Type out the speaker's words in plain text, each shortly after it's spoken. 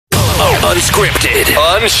Unscripted,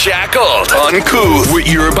 unshackled, uncouth. What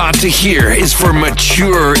you're about to hear is for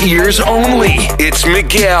mature ears only. It's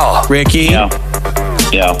Miguel. Ricky. Yeah.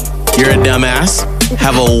 You're a dumbass.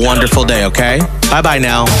 Have a wonderful day, okay? Bye-bye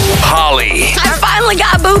now. Holly. I finally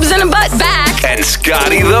got boobs and a butt back. And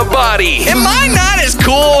Scotty the Body. Am I not as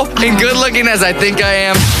cool and good looking as I think I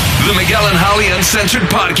am? The Miguel and Holly Uncensored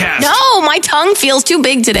Podcast. No, my tongue feels too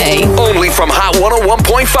big today. Only from Hot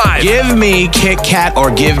 101.5. Give me Kit Kat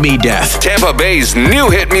or give me death. Tampa Bay's new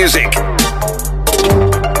hit music.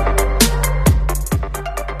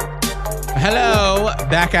 Hello.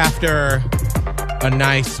 Back after a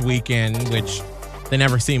nice weekend, which they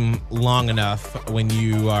never seem long enough when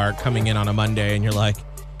you are coming in on a Monday and you're like,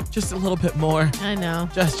 just a little bit more. I know.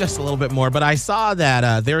 Just a little bit more. But I saw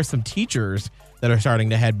that there are some teachers that are starting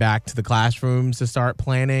to head back to the classrooms to start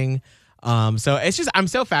planning. So it's just, I'm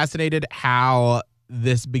so fascinated how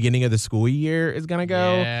this beginning of the school year is going to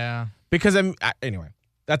go. Yeah. Because anyway,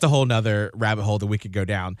 that's a whole nother rabbit hole that we could go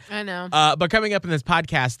down. I know. But coming up in this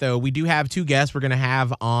podcast, though, we do have two guests we're going to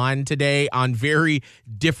have on today on very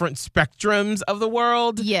different spectrums of the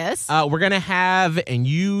world. Yes. We're going to have, and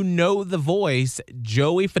you know the voice,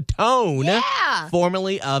 Joey Fatone. Yeah.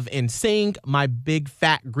 Formerly of NSYNC, My Big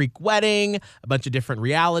Fat Greek Wedding, a bunch of different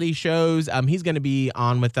reality shows. He's going to be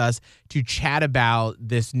on with us to chat about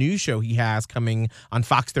this new show he has coming on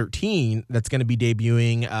Fox 13 that's going to be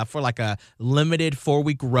debuting for like a limited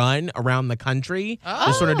 4-week run around the country.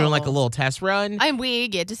 Just sort of doing like a little test run. And we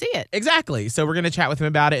get to see it. Exactly. So we're going to chat with him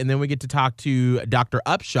about it, and then we get to talk to Dr.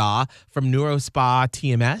 Upshaw from NeuroSpa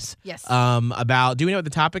TMS. Yes. About, do we know what the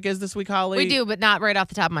topic is this week, Holly? We do, but not right off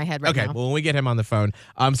the top of my head right now. Okay, well, when we get him on the phone.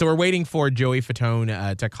 So we're waiting for Joey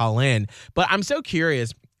Fatone to call in. But I'm so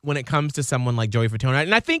curious when it comes to someone like Joey Fatone.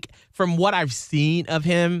 And I think from what I've seen of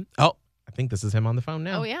him, I think this is him on the phone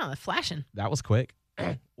now. Oh, yeah, flashing. That was quick.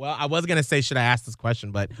 Well, I was going to say, should I ask this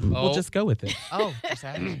question, but we'll just go with it. Oh, what's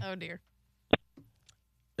happening? Oh, dear.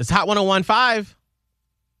 It's Hot 101.5.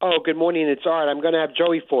 Oh, good morning. It's Art. I'm going to have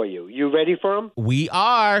Joey for you. You ready for him? We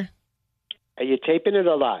are. Are you taping it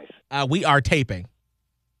or live? We are taping.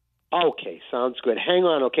 Okay, sounds good. Hang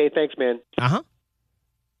on, okay? Thanks, man. Uh-huh.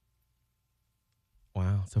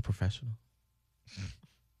 Wow, so professional.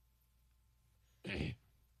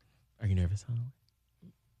 Are you nervous, Holly?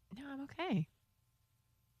 No, I'm okay.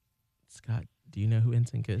 Scott, do you know who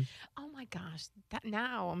NSYNC is? Oh, my gosh.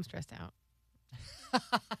 Now I'm stressed out.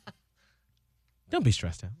 Don't be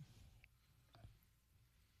stressed out.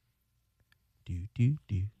 Do.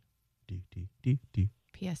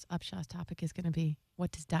 P.S. Upshaw's topic is going to be,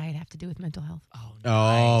 what does diet have to do with mental health? Oh,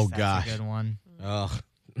 Oh, That's gosh. a good one. Oh,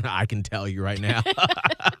 I can tell you right now.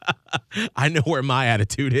 I know where my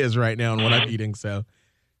attitude is right now and what I'm eating, so.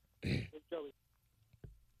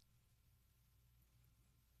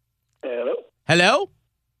 Hello? Hello?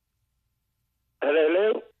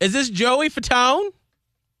 Hello? Is this Joey Fatone?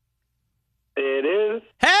 It is.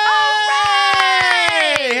 Hey!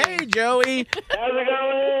 Hooray! Hey, Joey. How's it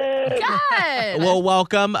going? Good. Well,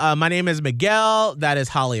 welcome. My name is Miguel. That is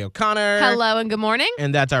Holly O'Connor. Hello and good morning.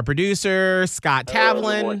 And that's our producer, Scott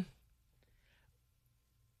Tavlin.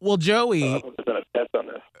 Well, Joey,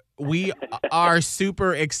 we are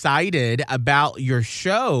super excited about your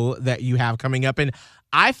show that you have coming up. And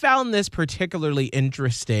I found this particularly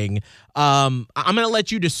interesting. I'm going to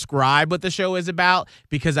let you describe what the show is about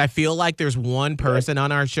because I feel like there's one person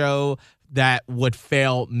on our show that would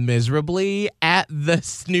fail miserably at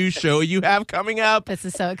this new show you have coming up. This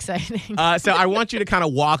is so exciting. So I want you to kind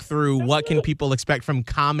of walk through what can people expect from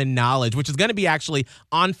Common Knowledge, which is going to be actually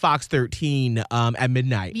on Fox 13 at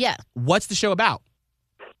midnight. Yeah. What's the show about?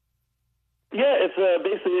 Yeah, it's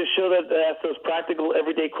basically a show that asks those practical,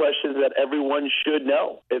 everyday questions that everyone should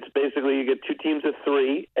know. It's basically you get two teams of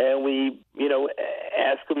three, and we,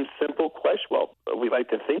 ask them simple questions. Well, we like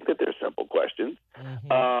to think that they're simple questions. Mm-hmm.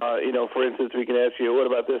 For instance, we can ask you, what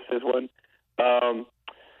about this one?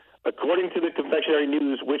 According to the Confectionery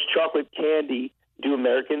News, which chocolate candy do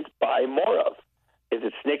Americans buy more of? Is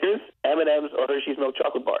it Snickers, M&M's, or Hershey's Milk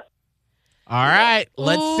Chocolate Bar? All right,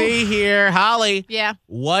 let's see here. Holly, Yeah.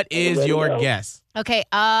 what is your guess? Okay.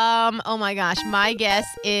 Oh my gosh. My guess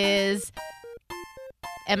is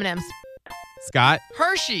M&M's. Scott?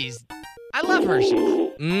 Hershey's. I love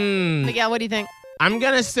Hershey's. Miguel, what do you think? I'm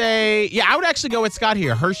going to say, I would actually go with Scott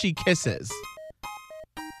here. Hershey Kisses.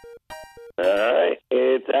 All right,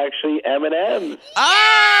 it's actually M&M's.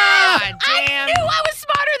 Ah! Damn. I knew I was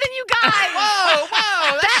smarter than you guys.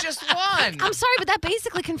 Whoa, that's just one. I'm sorry, but that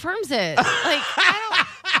basically confirms it. Like, I don't.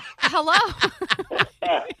 Hello.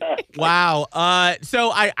 Wow.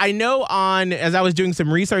 So I know as I was doing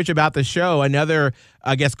some research about the show, another,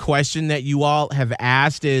 I guess, question that you all have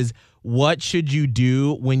asked is, what should you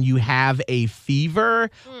do when you have a fever?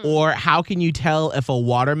 Or how can you tell if a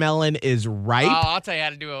watermelon is ripe? Oh, I'll tell you how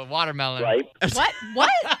to do a watermelon. Right? What?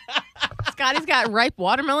 Scotty's got ripe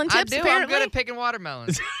watermelon I tips, do. apparently. I'm good at picking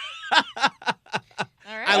watermelons. All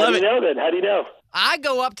right. I love How do it. you know then? How do you know? I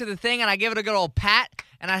go up to the thing and I give it a good old pat,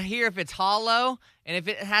 and I hear if it's hollow, and if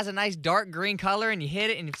it has a nice dark green color, and you hit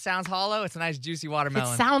it and it sounds hollow, it's a nice juicy It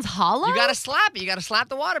watermelon. sounds hollow? You gotta slap it. You gotta slap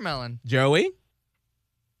the watermelon. Joey?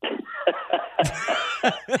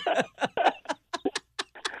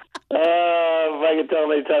 If I can tell how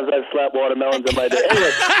many times I've slapped watermelons in my day.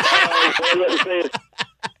 Anyway, what I was saying is,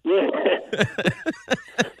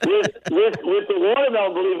 with the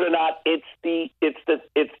watermelon, believe it or not, it's the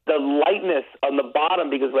lightness on the bottom,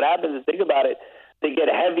 because what happens is, think about it, they get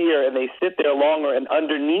heavier and they sit there longer, and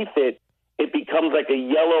underneath it becomes like a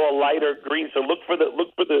yellow, a lighter green. So look for the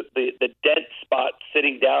dead spot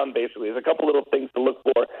sitting down. Basically, there's a couple little things to look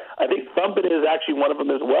for. I think thumping is actually one of them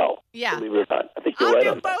as well. Yeah. Believe it or not, I think you're I'll right do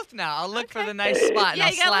on that. both now. I'll look for the nice spot and Yeah,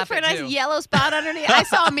 I'll you gotta look slap for a it nice too. yellow spot underneath. I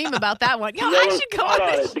saw a meme about that one. Yo, I Yellow should go spot on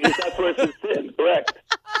on this. it, because that's where it's sitting. Correct.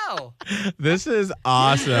 Oh. This is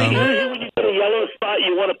awesome. Usually when you get a yellow spot,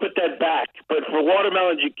 you want to put that back. But for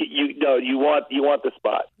watermelons, you want the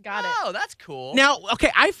spot. Got it. Oh, that's cool. Now,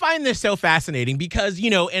 okay, I find this so fascinating because,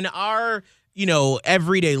 in our,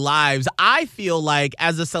 everyday lives, I feel like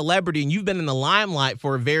as a celebrity, and you've been in the limelight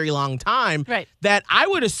for a very long time, Right. that I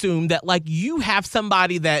would assume that, like, you have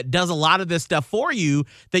somebody that does a lot of this stuff for you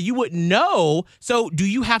that you wouldn't know. So do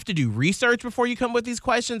you have to do research before you come with these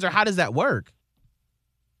questions, or how does that work?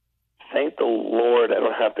 Thank the Lord, I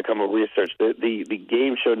don't have to come with research. The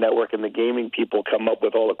Game Show Network and the gaming people come up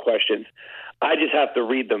with all the questions. I just have to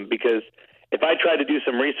read them, because if I try to do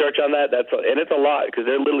some research on that, and it's a lot, because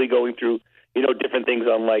they're literally going through different things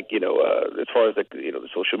on, like, as far as the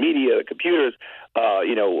social media, the computers,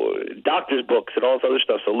 doctors' books and all this other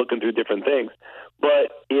stuff. So looking through different things,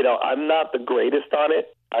 but I'm not the greatest on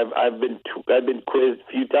it. I've been quizzed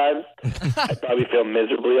a few times. I probably feel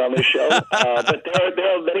miserably on this show, but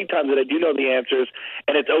there are many times that I do know the answers,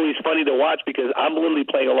 and it's always funny to watch because I'm literally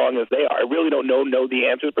playing along as they are. I really don't know the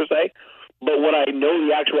answers per se. But when I know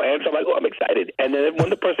the actual answer, I'm like, oh, I'm excited. And then when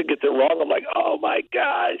the person gets it wrong, I'm like, oh my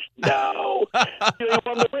gosh, no! They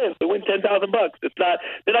won the win. They win $10,000. It's not.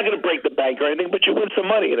 They're not going to break the bank or anything, but you win some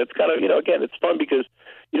money, and it's kind of, again, it's fun because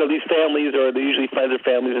these families they're usually friends or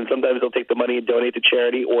families, and sometimes they'll take the money and donate to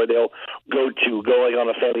charity, or they'll go like on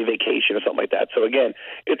a family vacation or something like that. So again,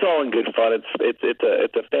 it's all in good fun. It's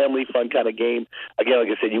a family fun kind of game. Again,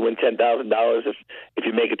 like I said, you win $10,000 if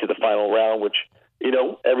you make it to the final round, which.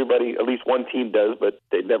 Everybody, at least one team does, but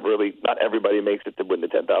not everybody makes it to win the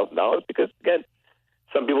 $10,000 because, again,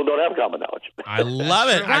 some people don't have common knowledge. I love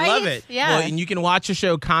it. I love it. Yeah. Well, and you can watch the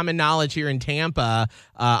show Common Knowledge here in Tampa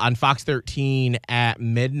on Fox 13 at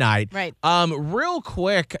midnight. Right. Real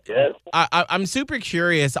quick, Yes. I'm super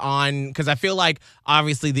curious because I feel like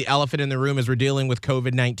obviously the elephant in the room is we're dealing with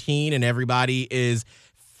COVID-19 and everybody is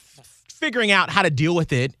figuring out how to deal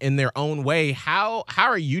with it in their own way. How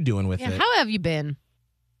are you doing with it? How have you been?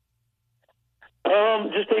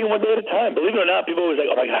 Just taking one day at a time. Believe it or not, people always like,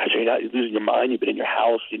 oh my gosh, you're not losing your mind. You've been in your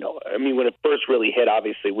house. I mean, when it first really hit,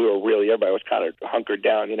 obviously everybody was kind of hunkered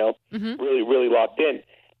down, really, really locked in.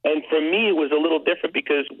 And for me, it was a little different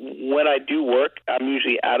because when I do work, I'm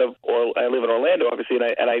usually I live in Orlando, obviously,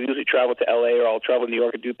 and I usually travel to LA or I'll travel to New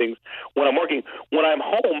York and do things when I'm working. When I'm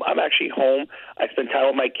home, I'm actually home. I spend time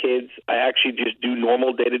with my kids. I actually just do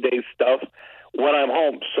normal day-to-day stuff when I'm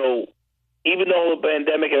home. So even though the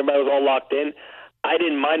pandemic and everybody was all locked in, I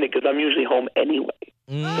didn't mind it because I'm usually home anyway.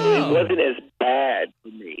 So it wasn't as bad for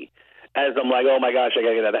me as I'm like, oh my gosh, I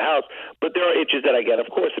got to get out of the house. But there are itches that I get, of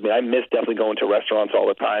course. I mean, I miss definitely going to restaurants all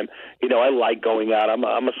the time. I like going out. I'm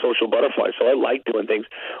a social butterfly, so I like doing things.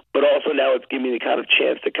 But also now it's giving me the kind of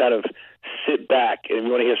chance to kind of sit back. And if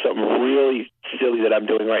you want to hear something really silly that I'm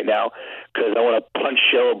doing right now, because I want to punch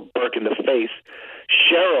Cheryl Burke in the face.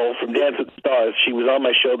 Cheryl from Dance with the Stars, she was on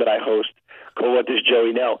my show that I host called What Does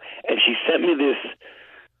Joey Know? And she sent me this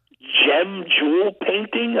jewel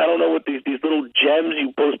painting. I don't know what these little gems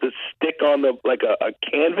you're supposed to stick on a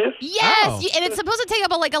canvas. Yes, Oh. and it's supposed to take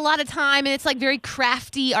up a lot of time, and it's like very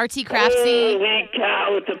crafty, artsy craftsy. Holy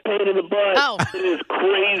cow, it's a pain in the butt. Oh. It is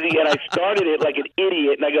crazy. And I started it like an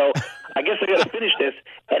idiot, and I go, I guess I got to finish this.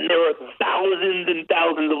 And there are thousands and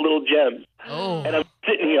thousands of little gems. Oh. And I'm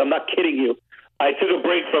sitting here, I'm not kidding you. I took a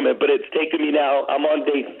break from it, but it's taken me now, I'm on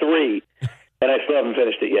day 3, and I still haven't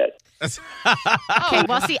finished it yet. Okay,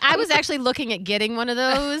 well, see, I was actually looking at getting one of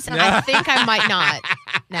those. I think I might not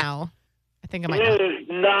now. I think I might not. It is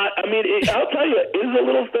not. I mean, I'll tell you, it is a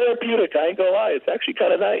little therapeutic. I ain't gonna lie. It's actually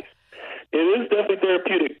kind of nice. It is definitely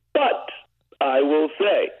therapeutic, but I will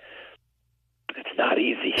say it's not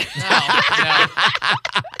easy. It's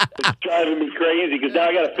driving me crazy because now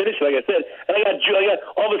I got to finish it, like I said. And I got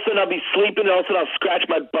all of a sudden I'll be sleeping, and all of a sudden I'll scratch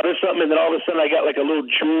my butt or something, and then all of a sudden I got like a little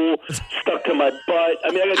jewel stuck to my butt.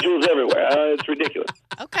 I mean, I got jewels everywhere. It's ridiculous.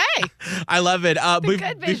 Okay. I love it.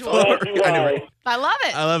 good visual. I love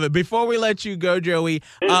it. I love it. Before we let you go, Joey.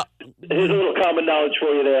 Here's a little common knowledge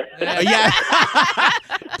for you there. Yeah.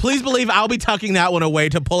 Please believe I'll be tucking that one away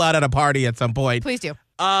to pull out at a party at some point. Please do.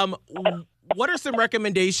 What are some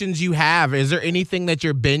recommendations you have? Is there anything that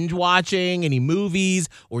you're binge watching? Any movies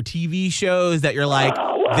or TV shows that you're like,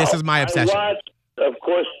 this is my obsession? Of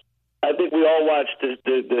course, I think we all watched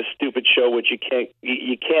the stupid show, which you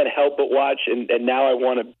can't help but watch. And now I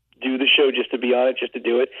want to do the show just to be on it, just to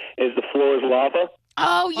do it. Is The Floor Is Lava?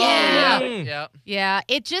 Oh yeah. Yeah. Yeah.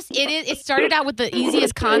 It started out with the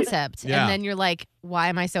easiest concept, and then you're like, why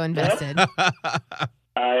am I so invested?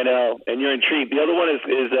 I know, and you're intrigued. The other one is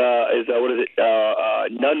what is it?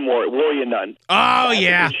 Warrior Nun. Oh,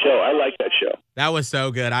 yeah. That's a good show. I like that show. That was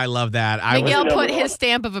so good. I love that. Miguel put his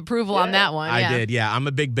stamp of approval on that one. I did, yeah. I'm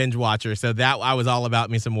a big binge watcher, so that I was all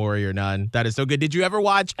about me some Warrior Nun. That is so good. Did you ever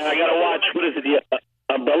watch? I got to watch, what is it,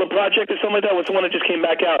 the Umbrella Project or something like that? What's the one that just came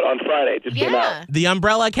back out on Friday? It just came out. The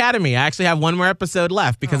Umbrella Academy. I actually have one more episode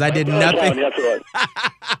left because I did nothing. That's what it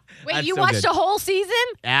was. Wait, That's you so watched good. a whole season?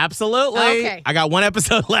 Absolutely. Okay. I got one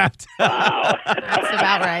episode left. That's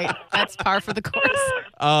about right. That's par for the course.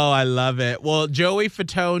 Oh, I love it. Well, Joey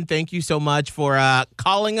Fatone, thank you so much for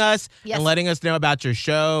calling us and letting us know about your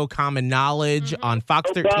show, Common Knowledge, on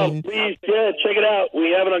Fox 13. Please, check it out.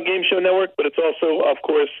 We have it on Game Show Network, but it's also, of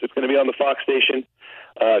course, it's going to be on the Fox station.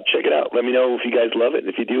 Check it out. Let me know if you guys love it.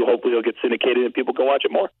 If you do, hopefully it'll get syndicated and people can watch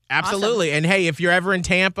it more. Absolutely. Awesome. And hey, if you're ever in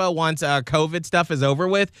Tampa once COVID stuff is over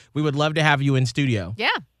with, we would love to have you in studio. Yeah.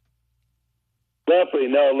 Definitely.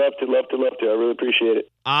 No, love to. I really appreciate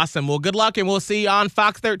it. Awesome. Well, good luck, and we'll see you on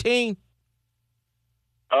Fox 13.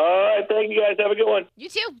 All right. Thank you, guys. Have a good one. You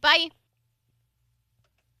too. Bye.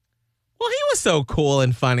 Well, he was so cool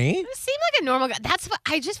and funny. He seemed like a normal guy. That's what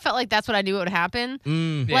I just felt like. That's what I knew would happen.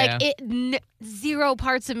 Like zero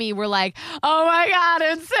parts of me were like, "Oh my god,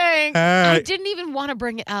 insane!" I didn't even want to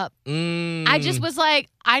bring it up. I just was like,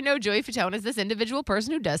 I know Joey Fatone is this individual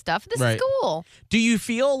person who does stuff. This is cool. Do you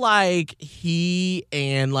feel like he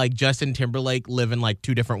and like Justin Timberlake live in like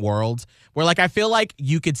two different worlds? Where like I feel like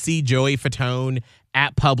you could see Joey Fatone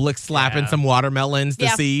at Publix slapping some watermelons to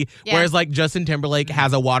see. Whereas like Justin Timberlake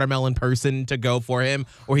has a watermelon person to go for him,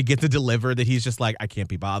 or he gets it delivered that he's just like, I can't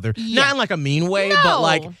be bothered. Not in like a mean way, but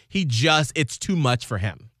like it's too much for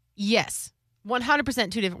him. Yes.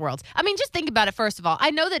 100% two different worlds. I mean, just think about it, first of all.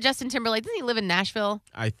 I know that Justin Timberlake, doesn't he live in Nashville?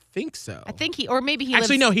 I think so. I think or maybe he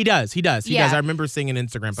Actually, lives... no, he does. He does. I remember seeing an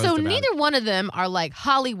Instagram post so about neither one of them are like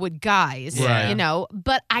Hollywood guys, you know,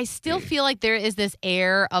 but I still feel like there is this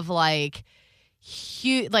air of like,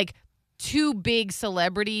 too big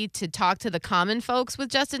celebrity to talk to the common folks with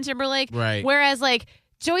Justin Timberlake. Right. Whereas like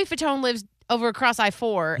Joey Fatone lives over across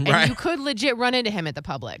I-4 and you could legit run into him at the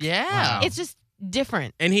Publix. Yeah. Wow. It's just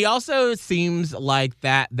different. And he also seems like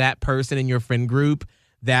that person in your friend group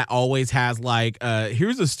that always has like,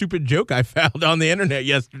 here's a stupid joke I found on the internet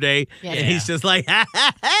yesterday. Yeah. And he's just like,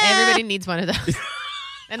 everybody needs one of those.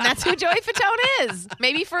 And that's who Joey Fatone is.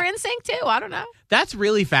 Maybe for NSYNC too. I don't know. That's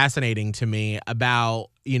really fascinating to me about,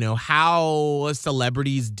 you know, how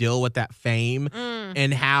celebrities deal with that fame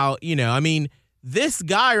and how, you know, I mean, this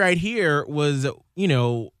guy right here was, you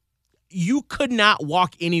know, you could not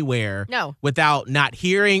walk anywhere without not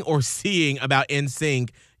hearing or seeing about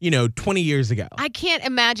NSYNC, you know, 20 years ago. I can't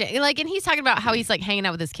imagine. Like, and he's talking about how he's like hanging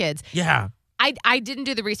out with his kids. Yeah. I didn't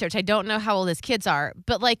do the research. I don't know how old his kids are.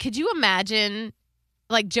 But like, could you imagine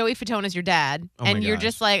like Joey Fatone is your dad and you're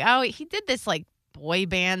just like, oh, he did this like boy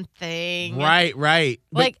band thing. Right.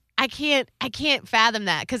 Like, I can't fathom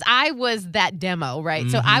that because I was that demo, right?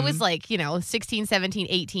 So I was like, you know, 16, 17,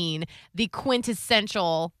 18, the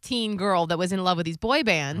quintessential teen girl that was in love with these boy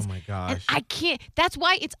bands. Oh my gosh. And I can't, that's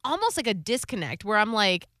why it's almost like a disconnect where I'm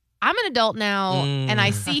like, I'm an adult now and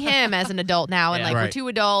I see him as an adult now and like we're two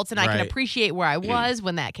adults and I can appreciate where I was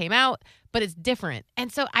when that came out, but it's different.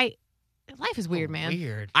 And so life is weird, man.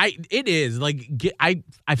 Weird. It is like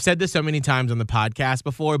I've said this so many times on the podcast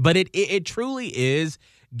before, but it truly is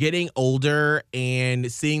getting older and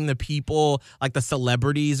seeing the people, like the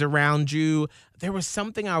celebrities around you, there was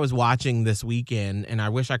something I was watching this weekend, and I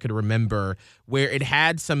wish I could remember, where it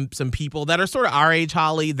had some people that are sort of our age,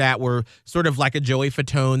 Holly, that were sort of like a Joey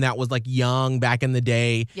Fatone that was like young back in the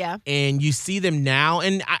day. Yeah. And you see them now,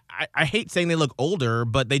 and I hate saying they look older,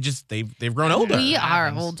 but they've grown older. We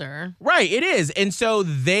are older. Right, it is. And so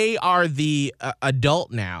they are the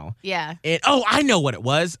adult now. Yeah. And I know what it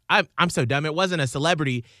was. I'm so dumb. It wasn't a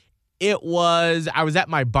celebrity. I was at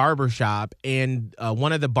my barber shop, and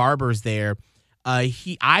one of the barbers there,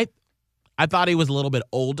 I thought he was a little bit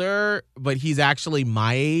older, but he's actually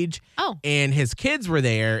my age. Oh. And his kids were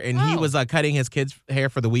there, and he was cutting his kids' hair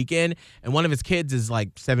for the weekend. And one of his kids is like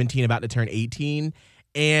 17, about to turn 18.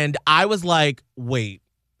 And I was like, wait.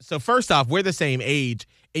 So first off, we're the same age,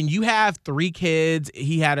 and you have 3 kids.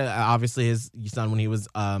 He had obviously his son when he was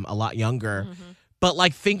a lot younger. Mm-hmm. But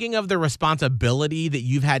like thinking of the responsibility that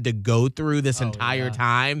you've had to go through this entire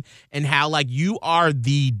time, and how like you are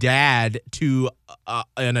the dad to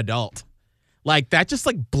an adult. Like that just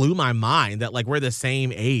like blew my mind that like we're the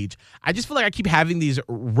same age. I just feel like I keep having these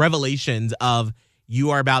revelations of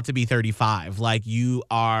you are about to be 35. Like you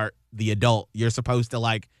are the adult. You're supposed to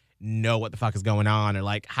like know what the fuck is going on or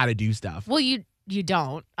like how to do stuff. Well, you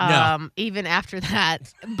don't, No. even after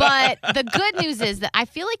that. But the good news is that I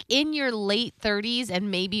feel like in your late 30s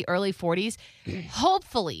and maybe early 40s,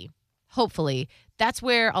 hopefully, that's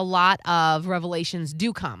where a lot of revelations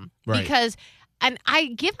do come. Right. Because, and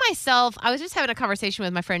I was just having a conversation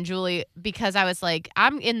with my friend Julie, because I was like,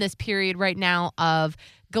 I'm in this period right now of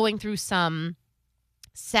going through some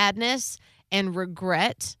sadness and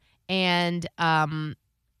regret, and I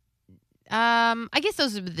guess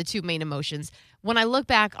those are the 2 main emotions. When I look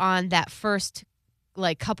back on that first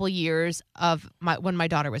like couple years of when my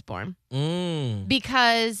daughter was born,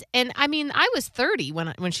 because, and I mean, I was 30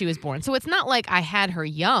 when she was born, so it's not like I had her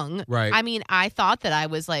young. Right. I mean, I thought that I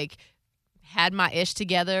was like had my ish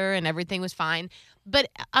together and everything was fine. But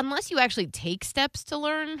unless you actually take steps to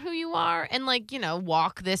learn who you are and like,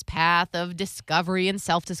 walk this path of discovery and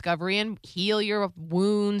self-discovery and heal your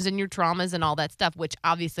wounds and your traumas and all that stuff, which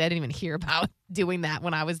obviously I didn't even hear about doing that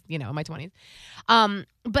when I was, in my 20s.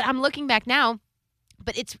 But I'm looking back now,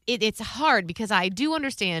 but it's hard because I do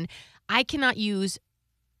understand I cannot use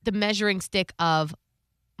the measuring stick of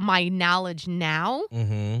my knowledge now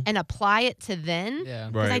and apply it to then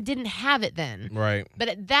because I didn't have it then. Right.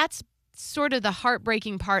 But that's sort of the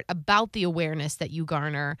heartbreaking part about the awareness that you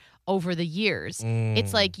garner over the years.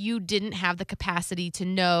 It's like you didn't have the capacity to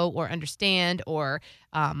know or understand or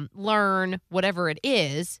learn whatever it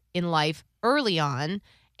is in life early on.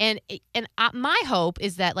 And my hope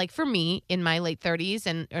is that, like, for me in my late 30s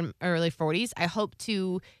and early 40s, I hope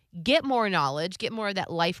to get more knowledge, get more of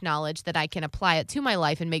that life knowledge that I can apply it to my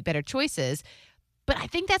life and make better choices. But I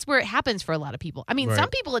think that's where it happens for a lot of people. I mean, some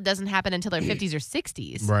people it doesn't happen until their 50s or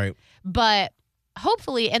 60s. Right. But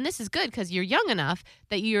hopefully, and this is good because you're young enough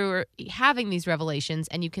that you're having these revelations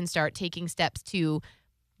and you can start taking steps to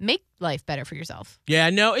make life better for yourself. Yeah,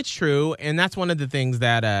 no, it's true. And that's one of the things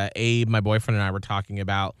that Abe, my boyfriend, and I were talking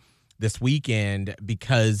about this weekend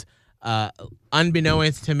because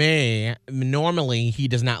unbeknownst to me, normally he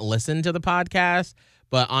does not listen to the podcast.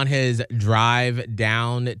 But on his drive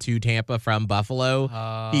down to Tampa from Buffalo,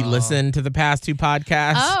 he listened to the past 2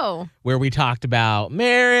 podcasts where we talked about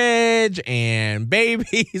marriage and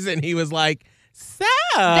babies. And he was like, so.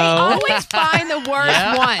 They always find the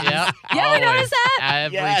worst ones. Yep, you ever notice that?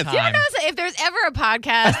 Every Yes. time. You ever notice that if there's ever a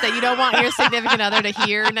podcast that you don't want your significant other to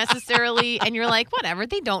hear necessarily, and you're like, whatever,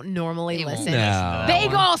 they don't normally listen. No. They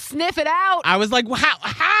go sniff it out. I was like,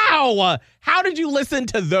 how did you listen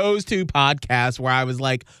to those 2 podcasts where I was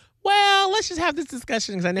like, well, let's just have this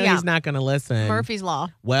discussion because I know he's not going to listen. Murphy's Law.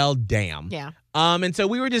 Well, damn. Yeah. And so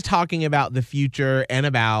we were just talking about the future and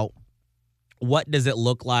about what does it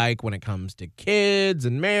look like when it comes to kids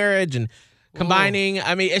and marriage and combining.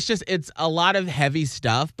 I mean, it's a lot of heavy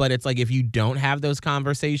stuff, but it's like if you don't have those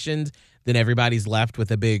conversations, then everybody's left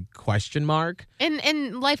with a big question mark.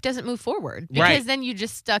 And life doesn't move forward because then you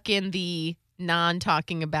just stuck in the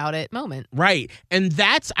non-talking about it moment. Right. And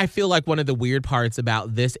that's, I feel like, one of the weird parts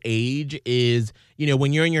about this age is,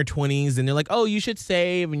 when you're in your 20s and they're like, oh, you should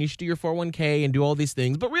save and you should do your 401k and do all these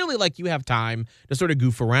things. But really, like, you have time to sort of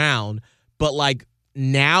goof around. But, like,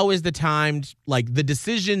 now is the time, like, the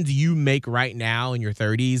decisions you make right now in your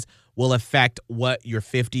 30s will affect what your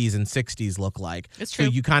 50s and 60s look like. It's true.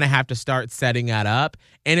 So you kind of have to start setting that up.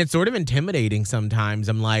 And it's sort of intimidating sometimes.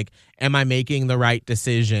 I'm like, am I making the right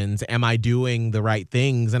decisions? Am I doing the right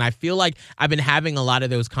things? And I feel like I've been having a lot of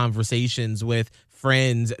those conversations with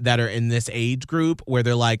friends that are in this age group where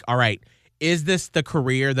they're like, all right, is this the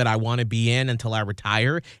career that I want to be in until I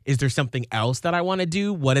retire? Is there something else that I want to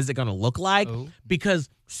do? What is it going to look like? Because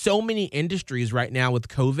so many industries right now with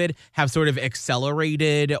COVID have sort of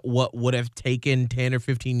accelerated what would have taken 10 or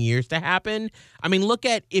 15 years to happen. I mean, look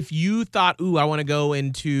at if you thought, I want to go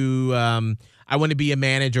into, I want to be a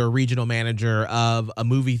manager, a regional manager of a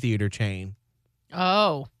movie theater chain.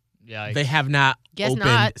 Oh. Yeah. They have not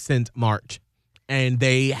opened since March. And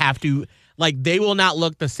they have to, they will not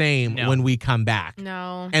look the same when we come back.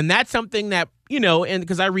 No. And that's something that, and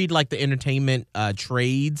because I read the entertainment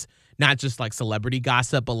trades, not just celebrity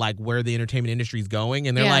gossip, but where the entertainment industry is going.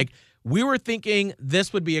 And they're we were thinking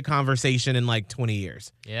this would be a conversation in 20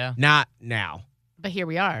 years. Yeah. Not now. But here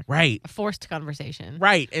we are. Right. A forced conversation.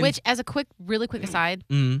 Right. And which, as a really quick aside,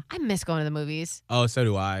 I miss going to the movies. Oh, so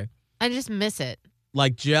do I. I just miss it.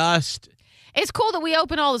 It's cool that we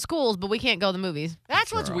open all the schools, but we can't go to the movies.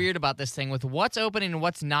 That's what's weird about this thing with what's opening and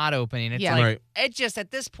what's not opening. It's it just,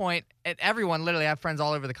 at this point, everyone literally, I have friends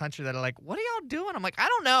all over the country that are like, what are y'all doing? I'm like, I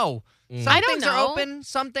don't know. Some things are open,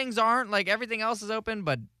 some things aren't. Everything else is open,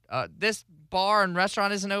 but this bar and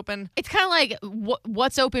restaurant isn't open. It's kind of like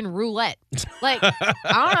what's open roulette. I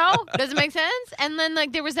don't know. Does it make sense? And then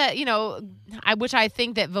there was that, which I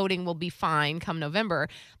think that voting will be fine come November.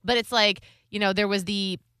 But it's there was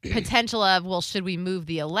the potential of, well, should we move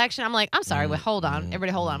the election? I'm like, I'm sorry, but hold on.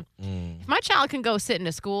 Everybody hold on. If my child can go sit in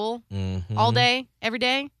a school all day, every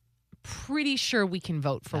day, pretty sure we can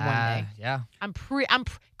vote for one day. Yeah.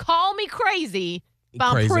 Call me crazy, but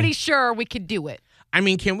I'm pretty sure we could do it. I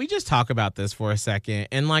mean, can we just talk about this for a second?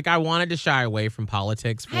 And I wanted to shy away from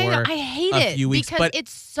politics for I hate a few weeks, because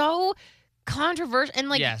it's so controversial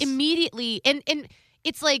and immediately and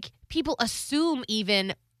it's people assume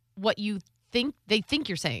even what you think they think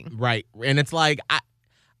you're saying. Right. And it's I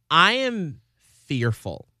am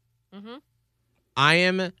fearful. Mm-hmm. I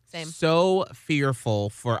am so fearful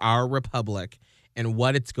for our republic and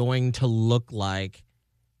what it's going to look like.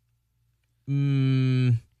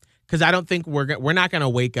 Because I don't think we're not going to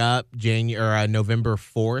wake up November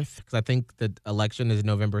 4th, because I think the election is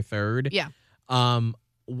November 3rd. Yeah. I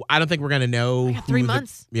don't think we're going to know. 3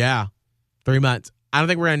 months. 3 months. I don't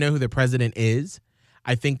think we're going to know who the president is.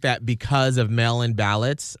 I think that because of mail-in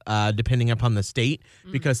ballots, depending upon the state,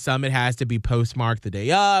 because some it has to be postmarked the day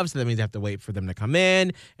of, so that means you have to wait for them to come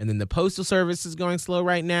in, and then the Postal Service is going slow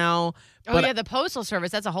right now. The Postal Service,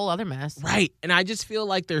 that's a whole other mess. Right, and I just feel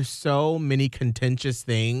like there's so many contentious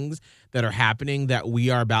things that are happening that we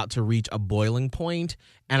are about to reach a boiling point,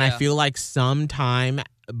 and I feel like sometime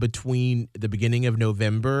between the beginning of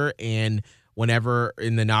November and whenever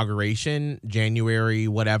in the inauguration, January,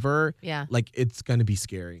 whatever, it's going to be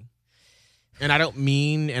scary. And I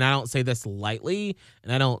don't say this lightly,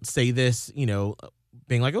 and I don't say this,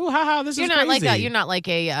 being like, oh, haha, this is crazy. You're not like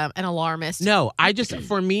an alarmist. No,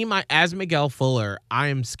 for me, as Miguel Fuller, I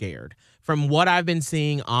am scared. From what I've been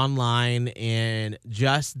seeing online and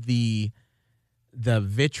just the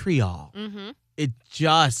vitriol, it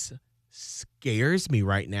just scares me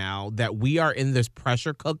right now that we are in this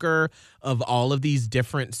pressure cooker of all of these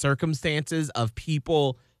different circumstances of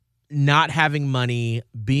people not having money,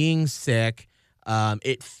 being sick.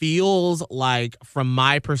 It feels like, from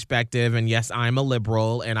my perspective, and yes, I'm a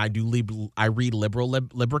liberal, and I read liberal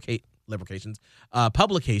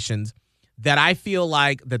publications, that I feel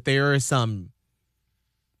like that there is some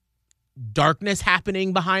darkness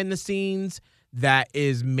happening behind the scenes that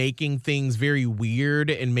is making things very weird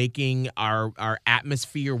and making our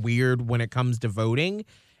atmosphere weird when it comes to voting.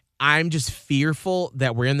 I'm just fearful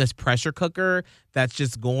that we're in this pressure cooker that's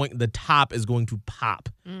just the top is going to pop.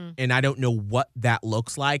 And I don't know what that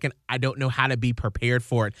looks like, and I don't know how to be prepared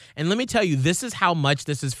for it. And let me tell you, this is how much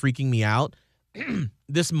this is freaking me out.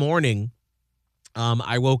 This morning,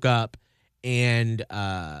 I woke up and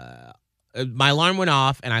my alarm went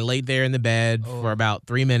off, and I laid there in the bed for about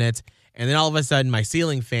 3 minutes. And then all of a sudden, my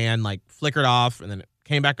ceiling fan flickered off, and then it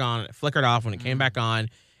came back on. It flickered off when it came back on.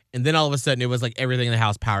 And then all of a sudden, it was everything in the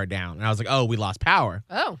house powered down. And I was like, oh, we lost power.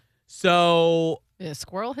 Oh. So. Did a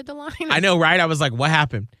squirrel hit the line? I know, right? I was like, what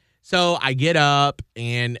happened? So I get up,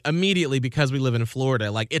 and immediately, because we live in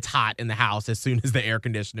Florida, it's hot in the house as soon as the air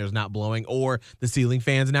conditioner's not blowing or the ceiling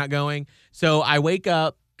fan's not going. So I wake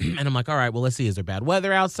up, and I'm like, all right, well, let's see. Is there bad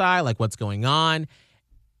weather outside? What's going on?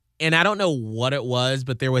 And I don't know what it was,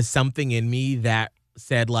 but there was something in me that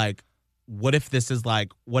said, what if this is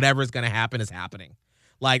whatever's going to happen is happening?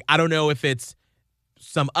 I don't know if it's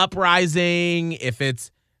some uprising, if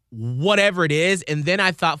it's whatever it is. And then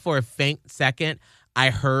I thought for a faint second,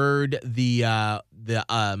 I heard the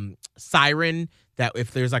siren that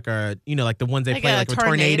if there's like a, like the ones they play like a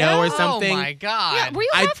tornado or something. Oh my God. Yeah, were you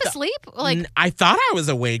half asleep? I thought I was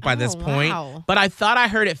awake by this point, wow. but I thought I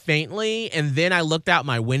heard it faintly. And then I looked out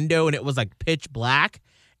my window and it was like pitch black.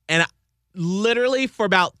 And literally for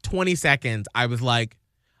about 20 seconds, I was like,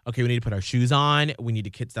 okay, we need to put our shoes on. We need to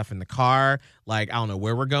get stuff in the car. Like, I don't know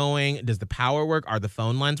where we're going. Does the power work? Are the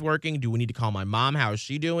phone lines working? Do we need to call my mom? How is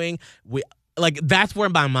she doing? That's where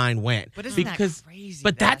my mind went. But isn't that crazy?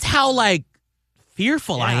 But that's how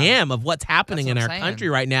fearful I am of what's happening in our country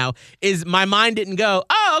right now. Is my mind didn't go,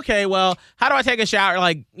 oh, okay, well, how do I take a shower?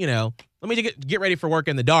 Let me get ready for work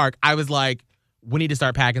in the dark. I was like, we need to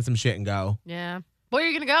start packing some shit and go. Yeah. Where are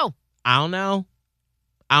you going to go? I don't know.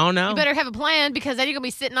 You better have a plan because then you're going to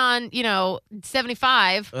be sitting on,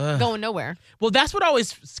 75 going nowhere. Well, that's what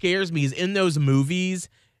always scares me is in those movies,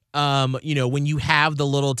 when you have the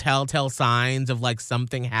little telltale signs of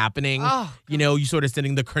something happening, you sort of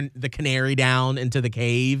sending the canary down into the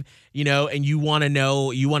cave, and you want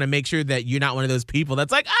to make sure that you're not one of those people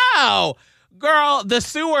that's like, oh, girl, the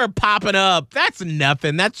sewer popping up. That's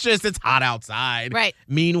nothing. That's just, it's hot outside. Right.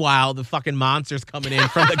 Meanwhile, the fucking monster's coming in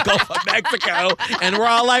from the Gulf of Mexico, and we're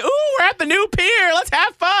all like, ooh, we're at the new pier. Let's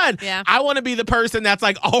have fun. Yeah. I want to be the person that's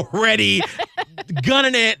already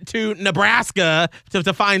gunning it to Nebraska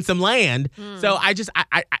to find some land. So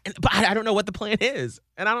but I don't know what the plan is.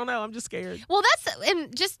 And I don't know. I'm just scared. Well,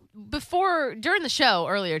 and just during the show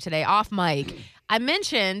earlier today, off mic, I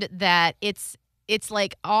mentioned that it's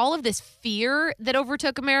like all of this fear that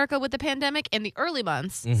overtook America with the pandemic in the early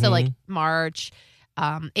months. Mm-hmm. So March,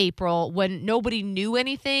 April, when nobody knew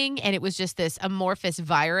anything and it was just this amorphous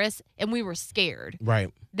virus and we were scared.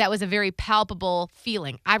 Right. That was a very palpable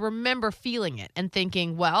feeling. I remember feeling it and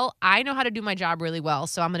thinking, well, I know how to do my job really well,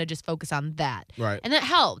 so I'm going to just focus on that. Right. And that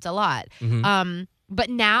helped a lot. Mm-hmm. But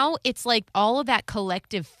now it's like all of that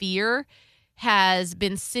collective fear has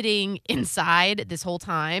been sitting inside this whole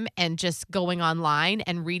time and just going online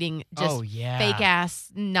and reading just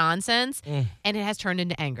fake-ass nonsense, and it has turned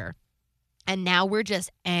into anger. And now we're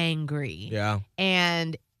just angry. Yeah.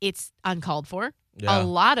 And it's uncalled for a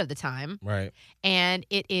lot of the time. Right. And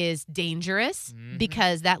it is dangerous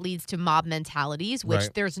because that leads to mob mentalities,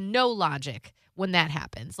 which there's no logic when that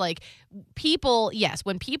happens. People, yes,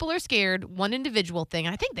 when people are scared, one individual thing,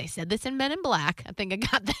 I think they said this in Men in Black. I think I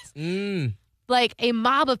got this. A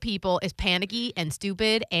mob of people is panicky and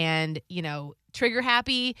stupid and, trigger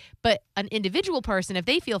happy. But an individual person, if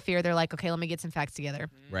they feel fear, they're like, okay, let me get some facts together.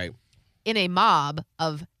 Right. In a mob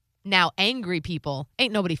of now angry people,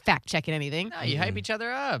 ain't nobody fact checking anything. No, you hype each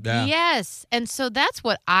other up. Yeah. Yes. And so that's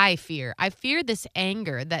what I fear. I fear this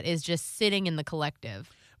anger that is just sitting in the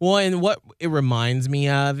collective. Well, and what it reminds me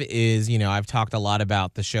of is, I've talked a lot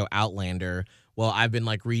about the show Outlander. Well, I've been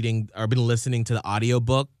listening to the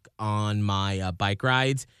audiobook on my bike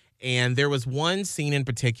rides. And there was one scene in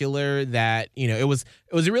particular that, it was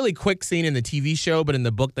a really quick scene in the TV show, but in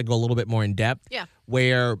the book they go a little bit more in depth. Yeah.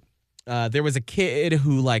 Where there was a kid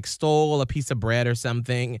who stole a piece of bread or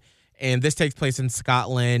something. And this takes place in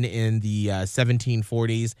Scotland in the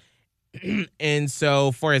 1740s. And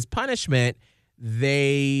so for his punishment,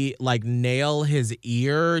 they nail his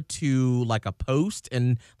ear to a post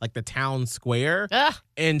in the town square. Ugh.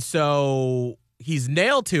 And so he's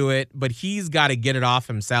nailed to it, but he's got to get it off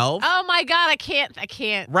himself. Oh my God, I can't.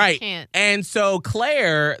 Right. I can't. And so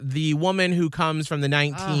Claire, the woman who comes from the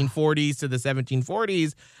 1940s to the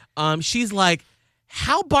 1740s, she's like,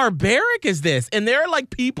 how barbaric is this? And there are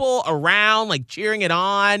people around cheering it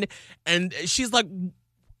on. And she's like,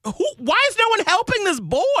 why is no one helping this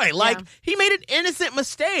boy? He made an innocent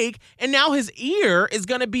mistake and now his ear is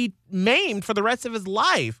going to be maimed for the rest of his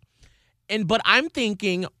life. But I'm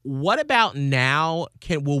thinking, what about now?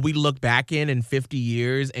 Will we look back in 50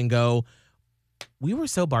 years and go, we were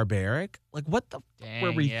so barbaric? What the fuck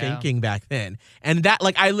were we thinking back then? And that,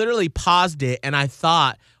 I literally paused it and I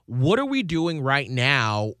thought, what are we doing right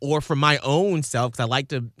now? Or for my own self, because I like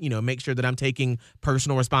to, make sure that I'm taking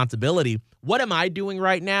personal responsibility. What am I doing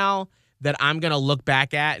right now that I'm going to look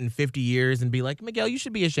back at in 50 years and be like, Miguel, you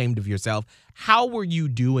should be ashamed of yourself. How were you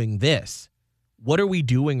doing this? What are we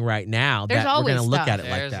doing right now that we're going to look at it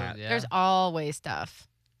like that? There's always stuff.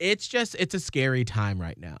 It's a scary time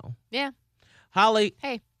right now. Yeah. Holly.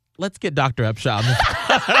 Hey. Let's get Dr. Upshaw.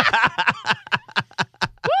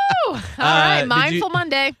 Woo! All right. Mindful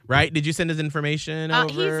Monday. Right? Did you send his information over?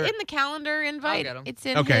 He's in the calendar invite. I'll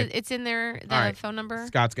get him. It's in there, the phone number.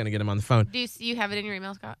 Scott's going to get him on the phone. Do you have it in your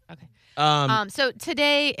email, Scott? Okay. So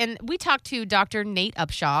today, and we talked to Dr. Nate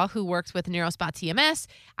Upshaw, who works with NeuroSpot TMS.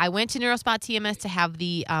 I went to NeuroSpot TMS to have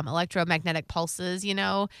the electromagnetic pulses,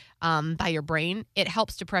 by your brain. It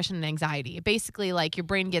helps depression and anxiety. Basically, like your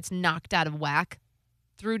brain gets knocked out of whack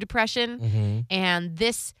through depression, and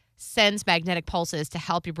this sends magnetic pulses to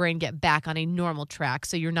help your brain get back on a normal track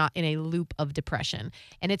so you're not in a loop of depression.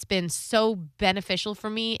 And it's been so beneficial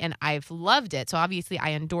for me, and I've loved it. So obviously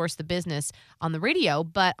I endorse the business on the radio,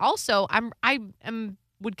 but also I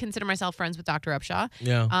would consider myself friends with Dr. Upshaw.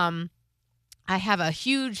 Yeah. I have a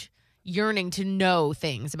huge yearning to know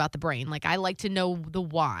things about the brain. Like, I like to know the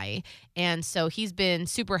why. And so he's been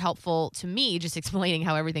super helpful to me, just explaining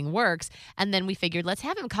how everything works. And then we figured, let's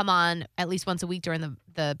have him come on at least once a week during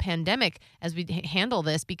the pandemic as we handle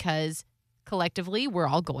this, because collectively we're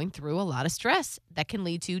all going through a lot of stress that can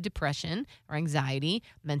lead to depression or anxiety,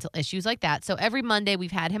 mental issues like that. So every Monday we've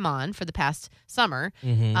had him on for the past summer.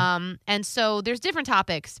 And so there's different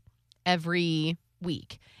topics every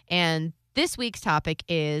week. And this week's topic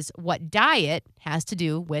is what diet has to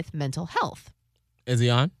do with mental health. Is he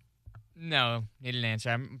on? No, he didn't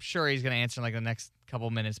answer. I'm sure he's going to answer in like the next couple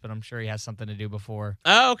minutes, but I'm sure he has something to do before.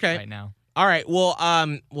 Oh, okay. Right now. All right. Well,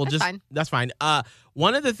 That's fine.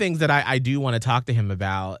 One of the things that I do want to talk to him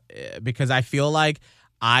about, because I feel like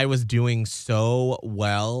I was doing so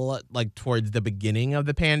well, like towards the beginning of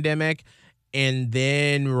the pandemic, and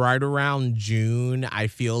then right around June, I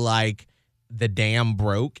feel like the dam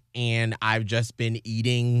broke, and I've just been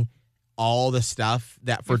eating all the stuff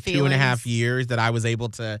that for 2.5 years that I was able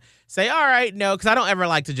to say, all right, no, because I don't ever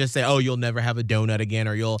like to just say, oh, you'll never have a donut again,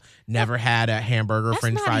 or you'll never had a hamburger,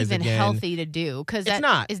 French fries again. That's not even healthy to do, because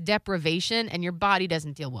that is deprivation, and your body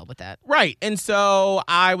doesn't deal well with that. Right. And so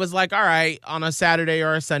I was like, all right, on a Saturday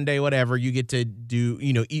or a Sunday, whatever, you get to do,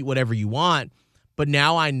 eat whatever you want. But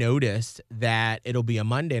now I noticed that it'll be a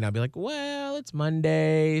Monday, and I'll be like, well, it's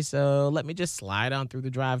Monday, so let me just slide on through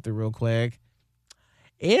the drive-thru real quick.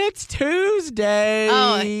 It's Tuesday.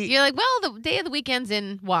 Oh, you're like, well, the day of the weekend's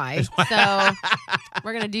in Y, so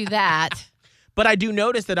we're going to do that. But I do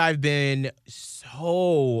notice that I've been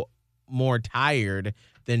so more tired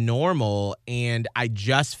than normal, and I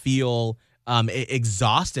just feel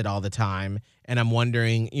exhausted all the time. And I'm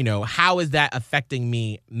wondering, how is that affecting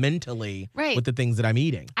me mentally with the things that I'm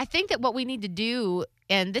eating? I think that what we need to do,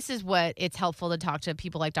 and this is what it's helpful to talk to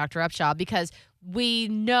people like Dr. Upshaw, because we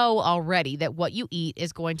know already that what you eat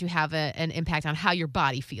is going to have an impact on how your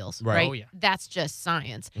body feels, right? Oh, yeah. That's just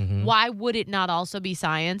science. Why would it not also be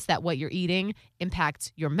science that what you're eating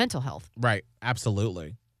impacts your mental health? Right.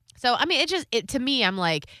 Absolutely. So, I mean, to me, I'm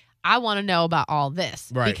like, I want to know about all this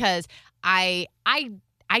because I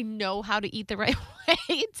know how to eat the right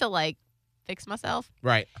way to like fix myself.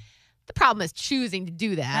 Right. The problem is choosing to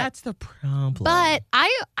do that. That's the problem. But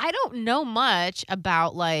I don't know much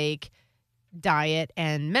about like diet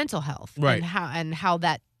and mental health, right? And how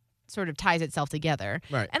that sort of ties itself together.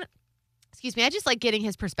 Right. And excuse me, I just like getting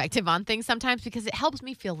his perspective on things sometimes because it helps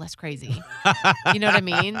me feel less crazy. You know what I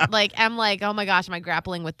mean? Like, I'm like, oh my gosh, am I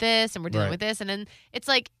grappling with this? And we're dealing with this. And then it's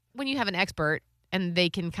like when you have an expert and they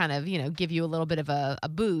can kind of, give you a little bit of a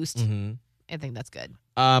boost. I think that's good.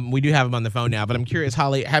 We do have him on the phone now, but I'm curious,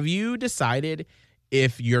 Holly, have you decided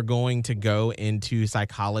if you're going to go into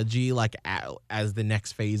psychology like as the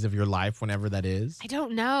next phase of your life, whenever that is? I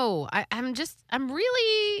don't know. I'm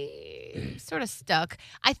really sort of stuck.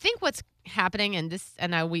 I think what's happening, and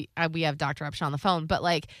we have Dr. Upshaw on the phone, but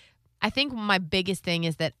like, I think my biggest thing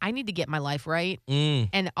is that I need to get my life right.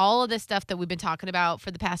 And all of this stuff that we've been talking about for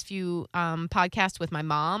the past few podcasts with my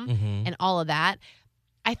mom and all of that,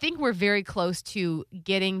 I think we're very close to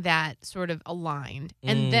getting that sort of aligned.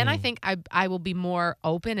 And then I think I will be more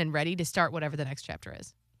open and ready to start whatever the next chapter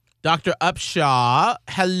is. Dr. Upshaw,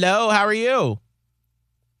 hello. How are you?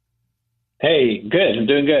 Hey, good. I'm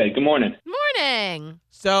doing good. Good morning. Morning.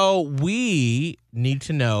 So we need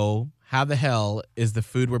to know, how the hell is the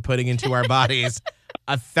food we're putting into our bodies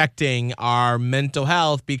affecting our mental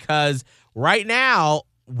health? Because right now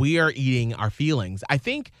we are eating our feelings. I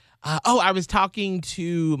think, I was talking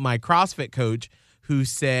to my CrossFit coach who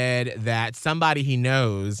said that somebody he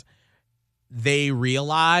knows, they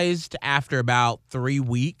realized after about 3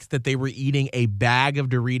 weeks that they were eating a bag of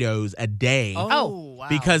Doritos a day. Oh, wow.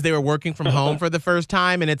 Because they were working from home for the first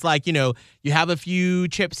time. And it's like, you have a few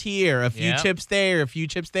chips here, a few chips there, a few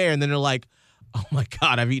chips there. And then they're like, oh my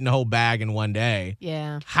God, I've eaten a whole bag in one day.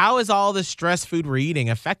 Yeah. How is all this stress food we're eating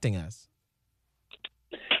affecting us?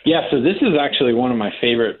 Yeah, so this is actually one of my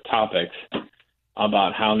favorite topics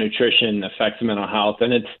about how nutrition affects mental health.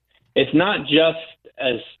 And it's not just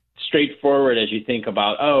as straightforward as you think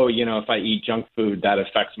about, if I eat junk food, that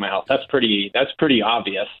affects my health. That's pretty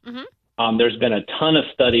obvious. Mm-hmm. There's been a ton of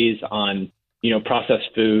studies on, processed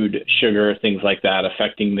food, sugar, things like that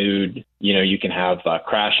affecting mood. You can have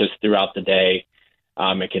crashes throughout the day.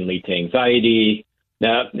 It can lead to anxiety.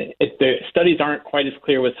 Now, the studies aren't quite as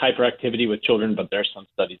clear with hyperactivity with children, but there's some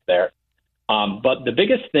studies there. But the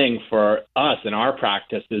biggest thing for us in our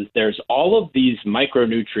practice is there's all of these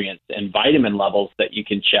micronutrients and vitamin levels that you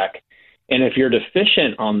can check. And if you're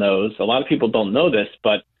deficient on those, a lot of people don't know this,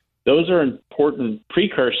 but those are important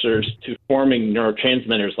precursors to forming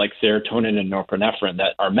neurotransmitters like serotonin and norepinephrine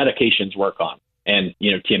that our medications work on, and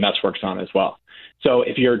TMS works on as well. So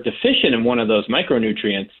if you're deficient in one of those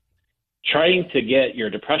micronutrients, trying to get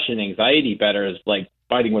your depression and anxiety better is like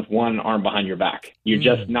fighting with one arm behind your back.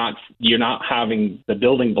 You're not having the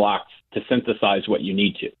building blocks to synthesize what you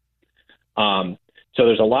need to. So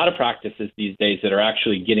there's a lot of practices these days that are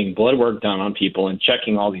actually getting blood work done on people and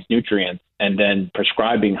checking all these nutrients and then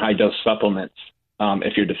prescribing high dose supplements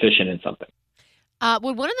if you're deficient in something.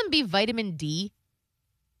 Would one of them be vitamin D?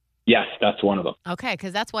 Yes, that's one of them. Okay,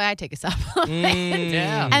 because that's why I take a supplement.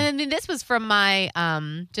 Yeah. And then this was from my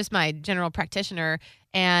just my general practitioner,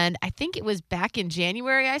 and I think it was back in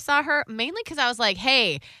January I saw her, mainly because I was like,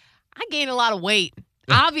 hey, I gained a lot of weight.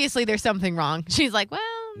 Obviously, there's something wrong. She's like, well,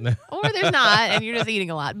 or there's not, and you're just eating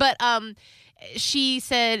a lot. But she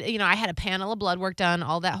said, I had a panel of blood work done,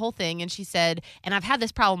 all that whole thing. And she said, and I've had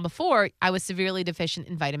this problem before, I was severely deficient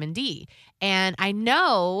in vitamin D. And I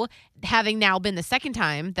know, having now been the second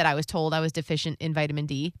time that I was told I was deficient in vitamin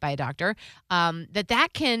D by a doctor, that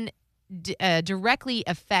can directly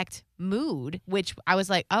affect mood, which I was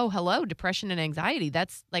like, oh, hello, depression and anxiety.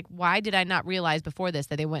 That's like, why did I not realize before this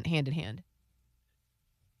that they went hand in hand?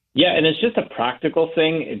 Yeah, and it's just a practical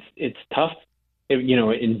thing. It's tough,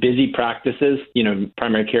 in busy practices,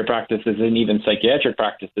 primary care practices and even psychiatric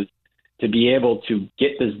practices, to be able to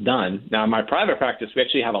get this done. Now, in my private practice, we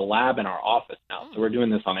actually have a lab in our office now. So we're doing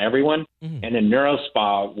this on everyone. Mm-hmm. And in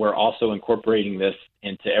NeuroSpa, we're also incorporating this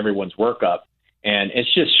into everyone's workup. And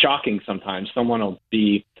it's just shocking sometimes. Someone will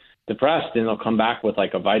be depressed and they'll come back with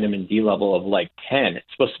like a vitamin D level of like 10. It's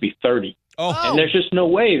supposed to be 30. Oh. And there's just no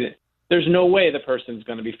way the person's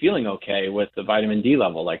going to be feeling okay with the vitamin D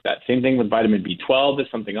level like that. Same thing with vitamin B12 is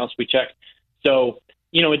something else we check. So,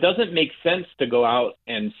 it doesn't make sense to go out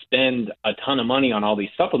and spend a ton of money on all these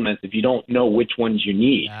supplements if you don't know which ones you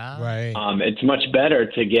need. Right. It's much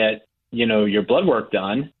better to get, your blood work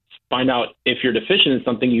done, find out if you're deficient in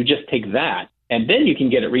something, you just take that, and then you can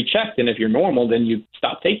get it rechecked. And if you're normal, then you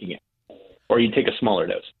stop taking it, or you take a smaller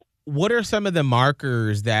dose. What are some of the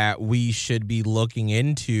markers that we should be looking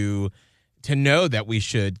into to know that we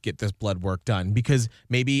should get this blood work done? Because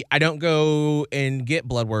maybe I don't go and get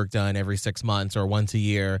blood work done every 6 months or once a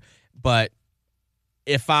year, but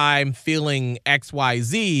if I'm feeling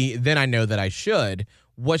XYZ, then I know that I should.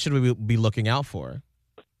 What should we be looking out for?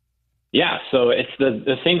 Yeah, so it's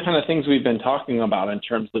the same kind of things we've been talking about in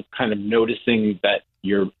terms of kind of noticing that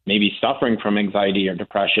you're maybe suffering from anxiety or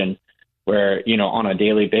depression, where, on a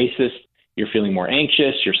daily basis, you're feeling more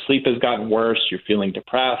anxious, your sleep has gotten worse, you're feeling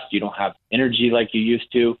depressed, you don't have energy like you used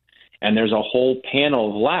to. And there's a whole panel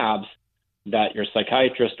of labs that your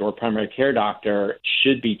psychiatrist or primary care doctor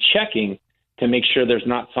should be checking to make sure there's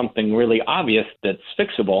not something really obvious that's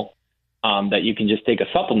fixable that you can just take a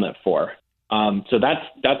supplement for. So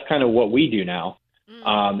that's kind of what we do now.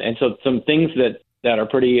 And so some things that are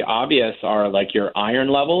pretty obvious are like your iron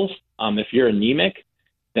levels. If you're anemic,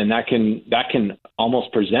 then that can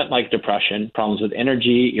almost present like depression, problems with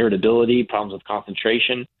energy, irritability, problems with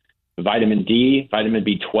concentration. Vitamin D, vitamin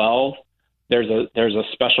B12. There's a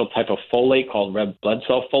special type of folate called red blood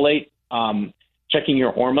cell folate. Checking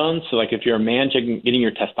your hormones. So like if you're a man, getting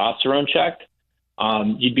your testosterone checked,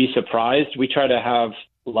 you'd be surprised. We try to have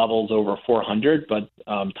levels over 400, but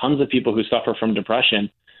tons of people who suffer from depression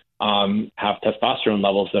have testosterone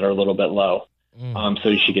levels that are a little bit low. So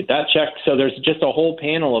you should get that checked. So there's just a whole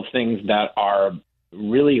panel of things that are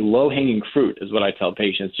really low-hanging fruit, is what I tell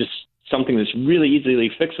patients. Just something that's really easily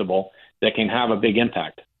fixable that can have a big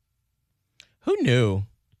impact. Who knew?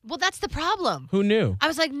 Well, that's the problem. Who knew? I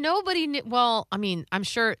was like, nobody knew. Well, I mean, I'm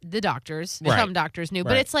sure the doctors, right. Some doctors knew,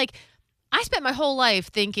 but it's like, I spent my whole life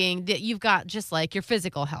thinking that you've got just like your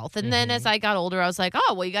physical health. And then as I got older, I was like,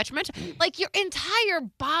 oh, well, you got your mental, like your entire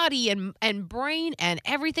body and brain and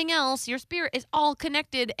everything else, your spirit is all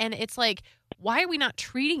connected. And it's like, why are we not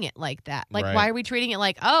treating it like that? Like, Why are we treating it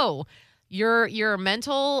like, oh, your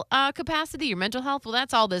mental capacity, your mental health? Well,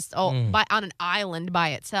 that's all this on an island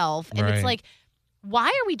by itself. And it's like, why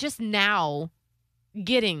are we just now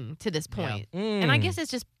getting to this point? And I guess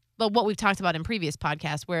it's just what we've talked about in previous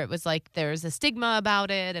podcasts, where it was like there's a stigma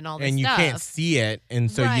about it and all this stuff. And you can't see it,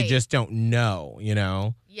 and so you just don't know,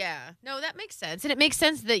 Yeah. No, that makes sense. And it makes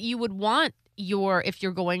sense that you would want if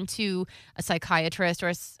you're going to a psychiatrist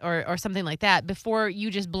or something like that, before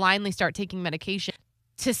you just blindly start taking medication,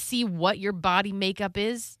 to see what your body makeup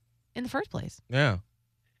is in the first place. Yeah.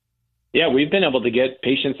 Yeah, we've been able to get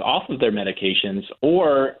patients off of their medications,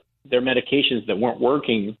 or their medications that weren't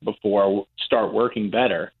working before start working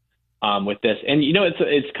better with this. And,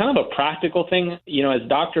 it's kind of a practical thing. As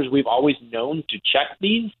doctors, we've always known to check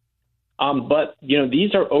these. But,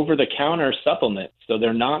 these are over-the-counter supplements, so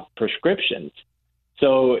they're not prescriptions.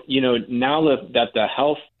 So, now that the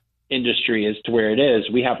health industry is to where it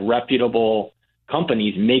is, we have reputable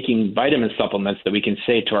companies making vitamin supplements that we can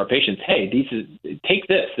say to our patients, hey, take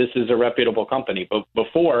this. This is a reputable company. But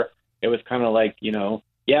before, it was kind of like,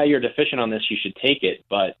 yeah, you're deficient on this, you should take it.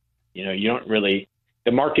 But, you don't really –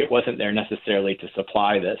 the market wasn't there necessarily to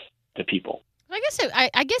supply this to people.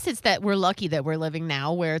 I guess it's that we're lucky that we're living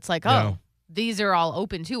now where it's like, these are all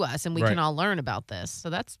open to us and we can all learn about this. So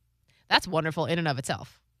that's wonderful in and of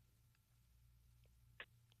itself.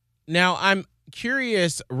 Now, I'm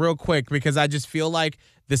curious real quick, because I just feel like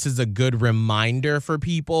this is a good reminder for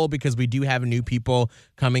people, because we do have new people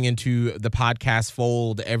coming into the podcast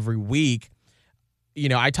fold every week.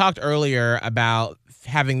 I talked earlier about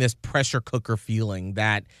having this pressure cooker feeling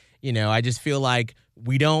that, I just feel like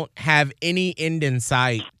we don't have any end in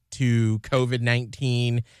sight to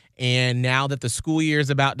COVID-19. And now that the school year is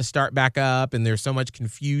about to start back up and there's so much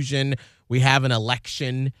confusion, we have an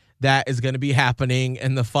election that is going to be happening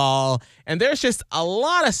in the fall. And there's just a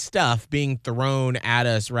lot of stuff being thrown at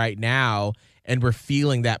us right now, and we're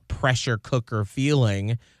feeling that pressure cooker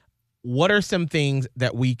feeling. What are some things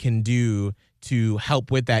that we can do to help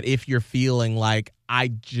with that if you're feeling like I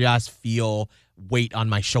just feel weight on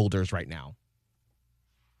my shoulders right now?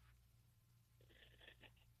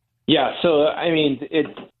 Yeah, so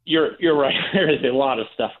you're right. There is a lot of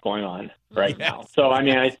stuff going on right now. So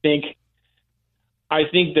I think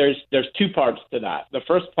there's two parts to that. The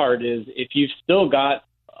first part is, if you've still got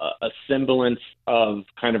a semblance of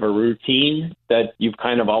kind of a routine that you've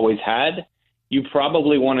kind of always had, you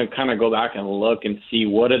probably want to kind of go back and look and see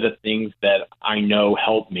what are the things that I know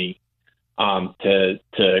help me to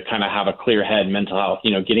kind of have a clear head, mental health,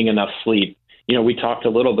 getting enough sleep. We talked a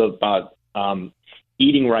little bit about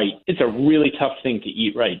eating right. It's a really tough thing to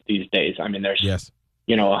eat right these days. There's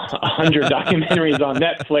 100 documentaries on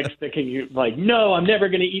Netflix that can you like, no, I'm never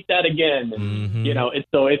going to eat that again. And,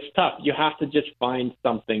 it's tough. You have to just find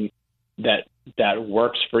something that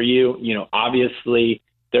works for you. Obviously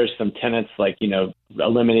there's some tenets like,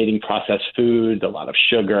 eliminating processed foods, a lot of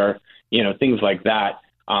sugar, things like that.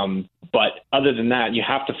 But other than that, you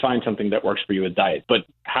have to find something that works for you with diet. But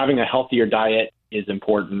having a healthier diet is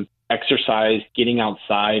important. Exercise, getting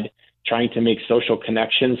outside, trying to make social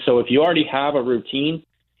connections. So if you already have a routine,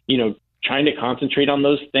 trying to concentrate on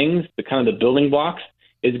those things, the building blocks,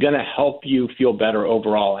 is going to help you feel better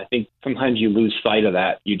overall. I think sometimes you lose sight of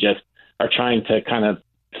that. You just are trying to kind of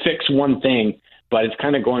fix one thing, but it's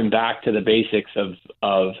kind of going back to the basics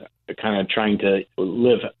of kind of trying to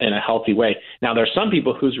live in a healthy way. Now, there's some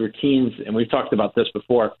people whose routines, and we've talked about this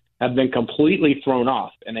before, have been completely thrown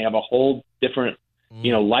off, and they have a whole different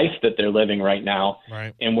life that they're living right now,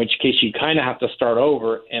 in which case you kind of have to start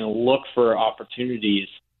over and look for opportunities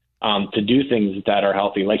to do things that are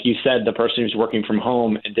healthy. Like you said, the person who's working from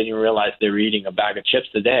home and then you realize they're eating a bag of chips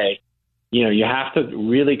a day, you have to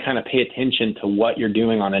really kind of pay attention to what you're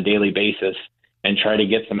doing on a daily basis and try to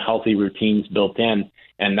get some healthy routines built in.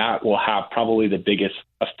 And that will have probably the biggest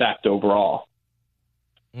effect overall.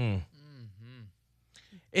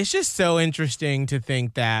 It's just so interesting to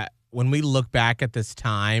think that when we look back at this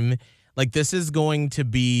time, like this is going to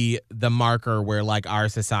be the marker where like our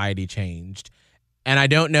society changed. And I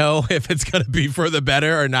don't know if it's going to be for the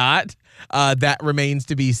better or not. That remains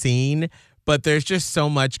to be seen. But there's just so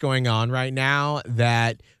much going on right now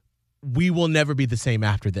that we will never be the same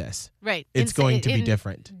after this. Right. It's going to be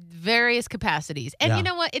different. Various capacities. And you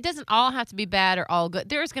know what? It doesn't all have to be bad or all good.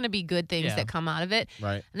 There's going to be good things that come out of it.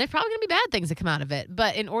 Right. And there's probably going to be bad things that come out of it.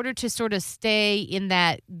 But in order to sort of stay in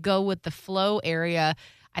that go with the flow area,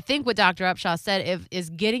 I think what Dr. Upshaw said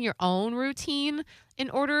is getting your own routine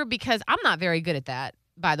in order, because I'm not very good at that,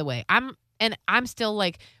 by the way. I'm still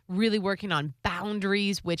like really working on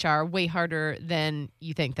boundaries, which are way harder than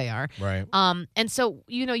you think they are. Right. And so,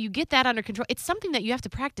 you get that under control. It's something that you have to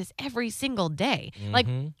practice every single day. Like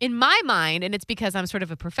in my mind, and it's because I'm sort of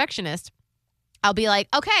a perfectionist, I'll be like,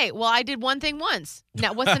 okay, well, I did one thing once.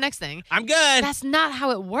 Now, what's the next thing? I'm good. That's not how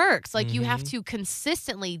it works. Like, you have to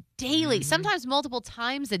consistently, daily, sometimes multiple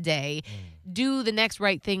times a day, do the next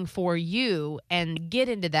right thing for you and get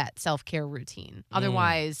into that self-care routine.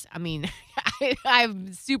 Otherwise, I mean,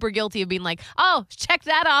 I'm super guilty of being like, oh, check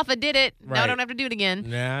that off. I did it. Now I don't have to do it again.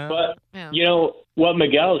 Yeah. But, you know, what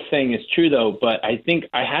Miguel is saying is true, though. But I think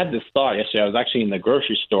I had this thought yesterday. I was actually in the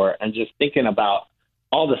grocery store and just thinking about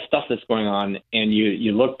all the stuff that's going on, and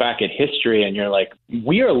you look back at history and you're like,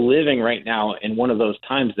 we are living right now in one of those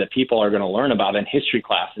times that people are going to learn about in history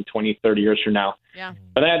class in 20, 30 years from now. Yeah.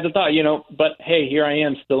 But I had the thought, you know, but hey, here I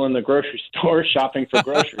am still in the grocery store shopping for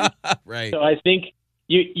groceries. Right. So I think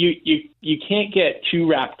you can't get too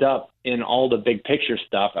wrapped up in all the big picture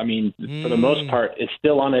stuff. I mean, for the most part, it's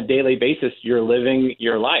still on a daily basis. You're living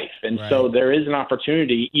your life. And so there is an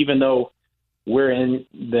opportunity, even though we're in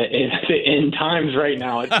the end times right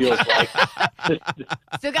now, it feels like.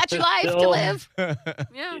 Still got your life to live.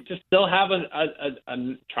 Yeah. Just still have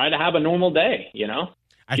try to have a normal day, you know?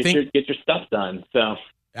 Get your stuff done. So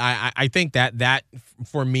I think that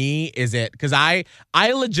for me is it, because I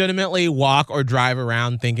legitimately walk or drive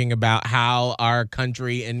around thinking about how our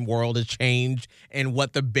country and world has changed and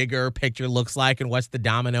what the bigger picture looks like and what's the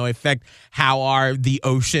domino effect. How are the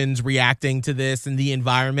oceans reacting to this and the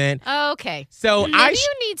environment? Okay, so maybe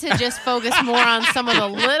you need to just focus more on some of the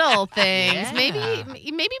little things. Yeah.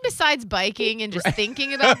 Maybe besides biking and just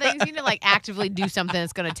thinking about things, you need to like actively do something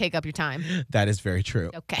that's going to take up your time. That is very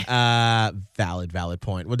true. Okay. Valid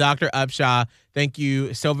point. Well, Dr. Upshaw, thank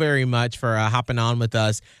you so very much for hopping on with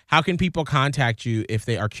us. How can people contact you if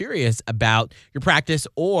they are curious about your practice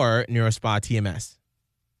or NeuroSpa TMS?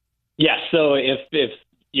 Yeah, so if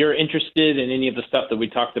you're interested in any of the stuff that we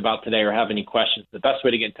talked about today or have any questions, the best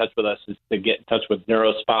way to get in touch with us is to get in touch with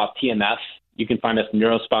NeuroSpa TMS. You can find us at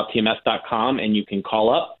neurospatms.com, and you can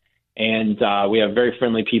call up. And we have very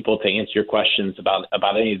friendly people to answer your questions about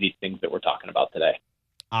any of these things that we're talking about today.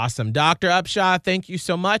 Awesome. Dr. Upshaw, thank you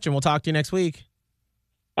so much, and we'll talk to you next week.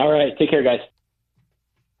 All right. Take care, guys.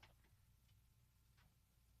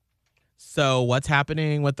 So what's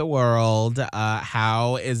happening with the world?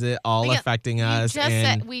 How is it all affecting us?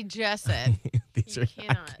 We just said.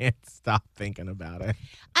 I can't stop thinking about it.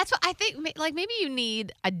 That's what I think. Like, maybe you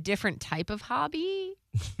need a different type of hobby.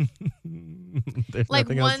 There's like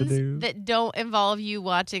nothing else to ones do. that don't involve you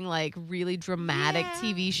watching like really dramatic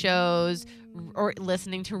TV shows or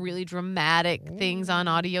listening to really dramatic things on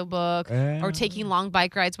audiobook or taking long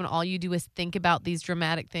bike rides when all you do is think about these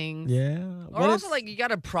dramatic things. Yeah. Or also like you got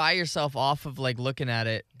to pry yourself off of like looking at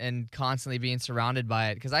it and constantly being surrounded by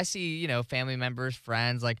it. Because I see, you know, family members,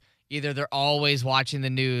 friends, like either they're always watching the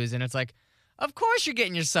news and it's like, of course you're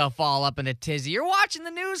getting yourself all up in a tizzy. You're watching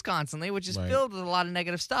the news constantly, which is filled with a lot of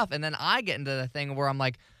negative stuff. And then I get into the thing where I'm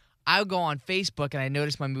like, I'll go on Facebook and I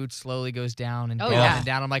notice my mood slowly goes down and down and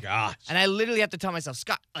down. I'm like, and I literally have to tell myself,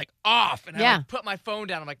 Scott, like off. And I like, put my phone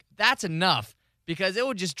down. I'm like, that's enough, because it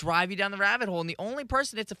will just drive you down the rabbit hole. And the only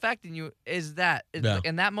person it's affecting you is that.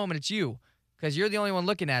 In that moment, it's you, because you're the only one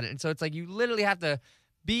looking at it. And so it's like you literally have to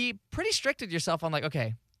be pretty strict with yourself on like,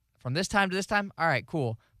 okay, from this time to this time, all right,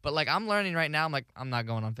 cool. But like I'm learning right now, I'm like, I'm not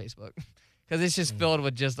going on Facebook because it's just filled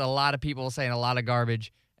with just a lot of people saying a lot of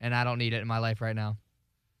garbage, and I don't need it in my life right now.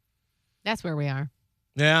 That's where we are.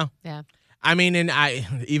 Yeah. Yeah. I mean, and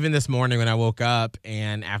even this morning when I woke up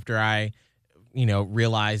and after I,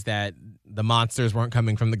 realized that the monsters weren't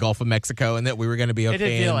coming from the Gulf of Mexico and that we were going to be okay. It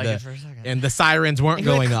did feel like it for a second. And the sirens weren't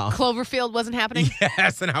going off. Cloverfield wasn't happening?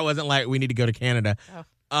 Yes, and I wasn't like, we need to go to Canada.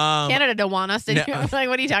 Oh. Canada don't want us. Like,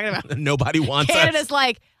 what are you talking about? Nobody wants us. Canada's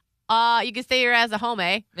like, you can stay here as a home,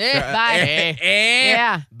 eh? Bye.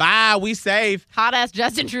 Yeah. Bye. We safe. Hot ass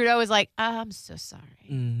Justin Trudeau is like, I'm so sorry.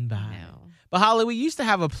 Bye. No. But Holly, we used to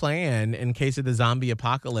have a plan in case of the zombie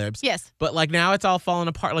apocalypse. Yes. But like now it's all falling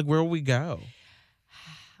apart. Like, where will we go?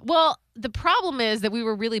 Well, the problem is that we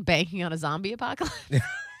were really banking on a zombie apocalypse.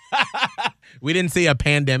 We didn't see a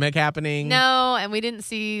pandemic happening. No, and we didn't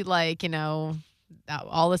see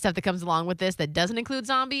all the stuff that comes along with this that doesn't include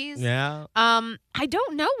zombies. Yeah. I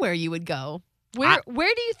don't know where you would go. Where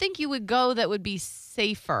do you think you would go that would be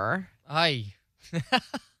safer?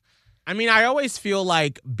 I mean, I always feel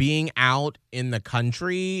like being out in the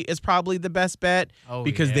country is probably the best bet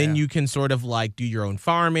because then you can sort of like do your own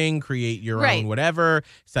farming, create your own whatever,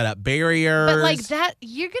 set up barriers. But like that,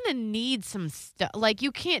 you're going to need some stuff. Like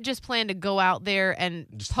you can't just plan to go out there and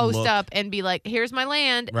just post up and be like, here's my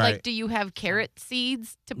land. Right. Like, do you have carrot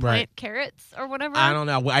seeds to plant carrots or whatever? I don't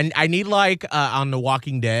know. I need like on The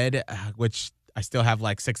Walking Dead, which I still have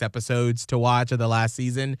like 6 episodes to watch of the last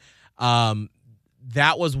season.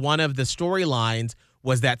 that was one of the storylines,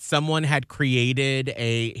 was that someone had created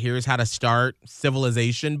a Here's How to Start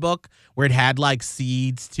Civilization book where it had like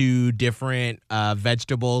seeds to different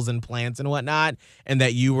vegetables and plants and whatnot, and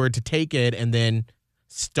that you were to take it and then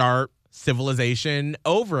start civilization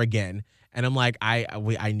over again. And I'm like, I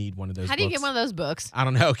need one of those books. How do you get one of those books? I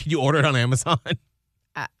don't know. Can you order it on Amazon?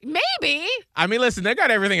 Maybe. I mean, listen, they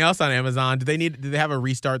got everything else on Amazon. Do they have a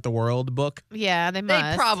Restart the World book? Yeah, they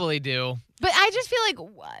must. They probably do. But I just feel like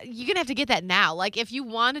you're going to have to get that now. Like, if you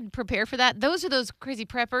want to prepare for that, those are those crazy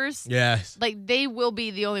preppers. Yes. Like, they will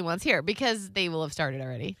be the only ones here because they will have started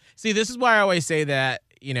already. See, this is why I always say that,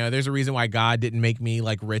 there's a reason why God didn't make me,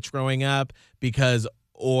 like, rich growing up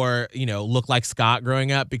or look like Scott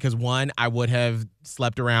growing up, because, one, I would have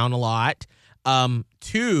slept around a lot.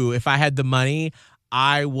 Two, if I had the money,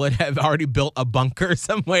 I would have already built a bunker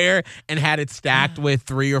somewhere and had it stacked with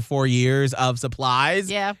 3 or 4 years of supplies,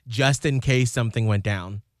 just in case something went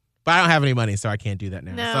down. But I don't have any money, so I can't do that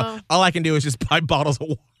now. No. So all I can do is just buy bottles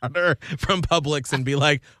of water from Publix and be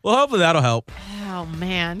like, well, hopefully that'll help. Oh,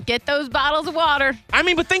 man. Get those bottles of water. I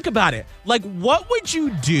mean, but think about it. Like, what would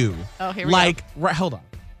you do? Oh, here we go. Hold on.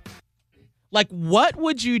 Like, what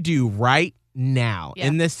would you do right now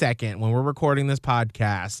in this second when we're recording this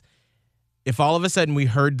podcast if all of a sudden we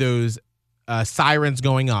heard those sirens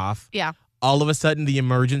going off? Yeah. All of a sudden the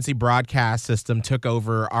emergency broadcast system took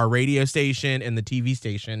over our radio station and the TV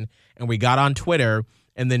station, and we got on Twitter,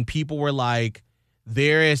 and then people were like,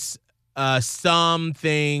 there is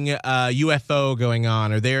something UFO going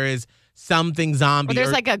on, or there is something zombie. Or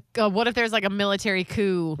there's like what if there's like a military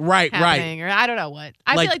coup happening? Or I don't know what.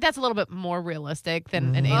 I feel like that's a little bit more realistic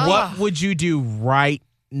than an alien. What would you do right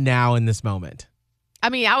now in this moment? I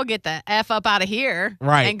mean, I would get the F up out of here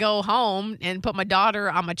and go home and put my daughter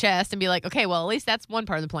on my chest and be like, okay, well, at least that's one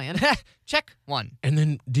part of the plan. Check one. And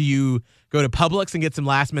then do you go to Publix and get some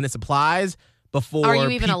last minute supplies before Are you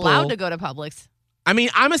even allowed to go to Publix? I mean,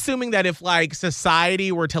 I'm assuming that if like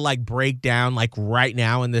society were to like break down like right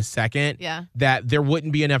now in this second, that there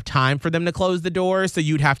wouldn't be enough time for them to close the doors, so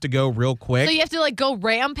you'd have to go real quick. So you have to like go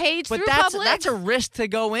rampage through Publix? But that's a risk to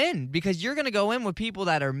go in, because you're going to go in with people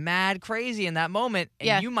that are mad crazy in that moment,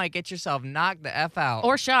 and you might get yourself knocked the F out.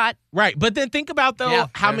 Or shot. Right. But then think about,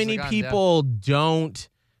 though, how many people don't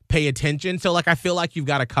pay attention. So like I feel like you've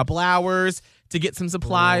got a couple hours to get some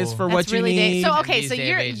supplies for what you need. So okay, so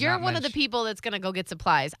you're one of the people that's gonna go get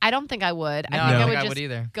supplies. I don't think I would. No, I think I would just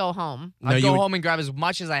either. Go home. I'd go home and grab as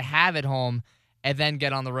much as I have at home, and then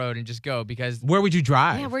get on the road and just go. Because where would you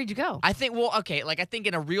drive? Yeah, where'd you go? I think I think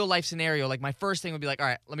in a real life scenario, like my first thing would be like, all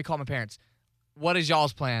right, let me call my parents. What is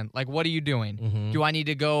y'all's plan? Like, what are you doing? Mm-hmm. Do I need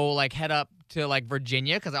to go like head up to like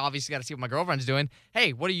Virginia, because I obviously got to see what my girlfriend's doing?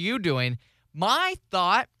 Hey, what are you doing? My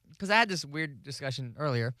thought, because I had this weird discussion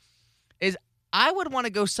earlier, is I would want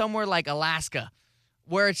to go somewhere like Alaska,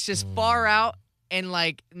 where it's just far out and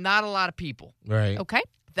like not a lot of people. Right. Okay.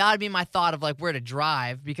 That would be my thought of like where to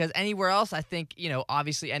drive, because anywhere else, I think,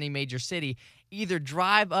 obviously any major city, either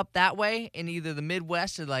drive up that way in either the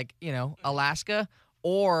Midwest or like, Alaska,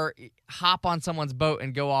 or hop on someone's boat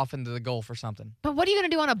and go off into the Gulf or something. But what are you going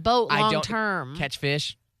to do on a boat long term? Catch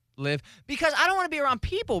fish. Live, because I don't want to be around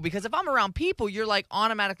people, because if I'm around people, you're like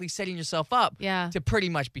automatically setting yourself up to pretty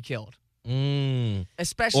much be killed.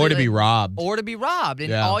 Especially or to be robbed.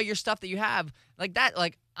 And all your stuff that you have like that.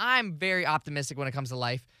 Like, I'm very optimistic when it comes to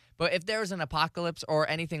life, but if there was an apocalypse or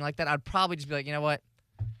anything like that, I'd probably just be like, you know what,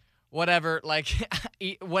 whatever, like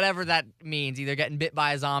whatever that means, either getting bit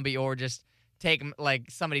by a zombie or just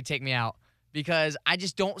somebody take me out, because I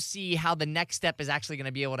just don't see how the next step is actually going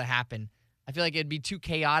to be able to happen. I feel like it'd be too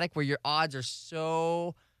chaotic, where your odds are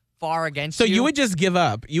so far against you. So you would just give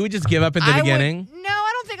up? You would just give up at the beginning? No,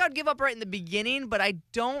 I don't think I'd give up right in the beginning, but I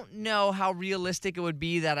don't know how realistic it would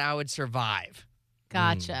be that I would survive.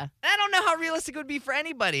 Gotcha. I don't know how realistic it would be for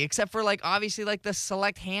anybody, except for like obviously like the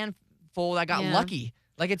select handful that got lucky.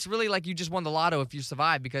 Like, it's really like you just won the lotto if you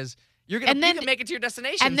survive, because you can make it to your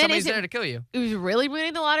destination and somebody's there to kill you. It was really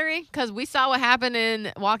winning the lottery, because we saw what happened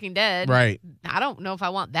in Walking Dead. Right. I don't know if I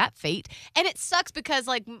want that fate. And it sucks because,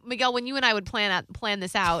 like, Miguel, when you and I would plan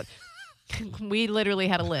this out, we literally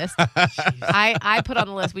had a list. I put on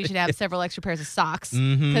the list we should have several extra pairs of socks,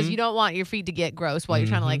 because you don't want your feet to get gross while you're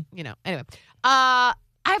trying to, Anyway, I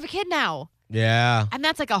have a kid now. Yeah. And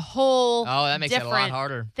that's like a whole that makes it a lot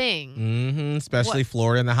harder thing. Especially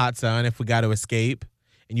Florida in the hot sun, if we got to escape.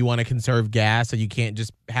 And you want to conserve gas, so you can't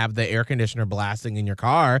just have the air conditioner blasting in your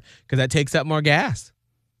car, because that takes up more gas.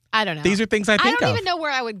 I don't know. These are things I think of. I don't even know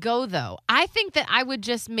where I would go, though. I think that I would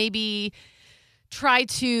just maybe try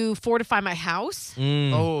to fortify my house.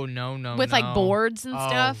 Oh, no. With like boards and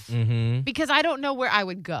stuff. Mm-hmm. Because I don't know where I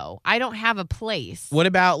would go. I don't have a place. What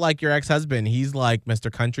about like your ex-husband? He's like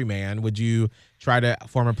Mr. Countryman. Would you try to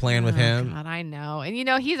form a plan with him? God, I know. And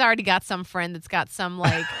he's already got some friend that's got some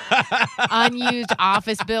like unused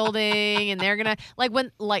office building, and they're gonna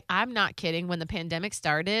I'm not kidding. When the pandemic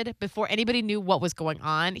started, before anybody knew what was going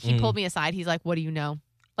on, he pulled me aside. He's like, "What do you know?"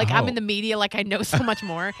 Like, I'm in the media, like I know so much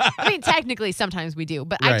more. I mean, technically, sometimes we do,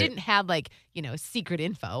 but I didn't have secret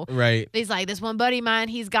info. Right. He's like, this one buddy of mine,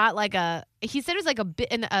 he's got he said it was like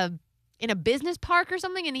in a business park or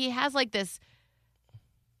something, and he has like this,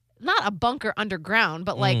 not a bunker underground,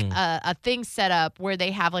 but like a thing set up where they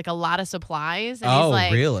have like a lot of supplies. And he's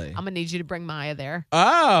like, really? I'm gonna need you to bring Maya there.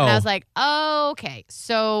 Oh. And I was like, oh, okay.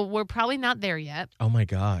 So we're probably not there yet. Oh my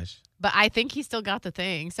gosh. But I think he still got the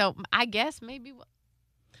thing. So I guess maybe.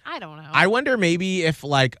 I don't know. I wonder maybe if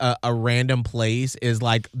like a random place is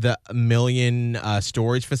like the million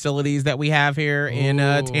storage facilities that we have here in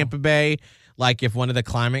Tampa Bay. Like if one of the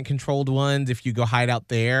climate controlled ones, if you go hide out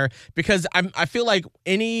there, because I feel like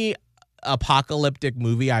any apocalyptic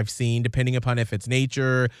movie I've seen, depending upon if it's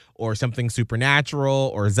nature or something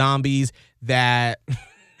supernatural or zombies, that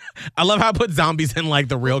I love how I put zombies in like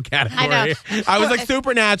the real category. I know. I was like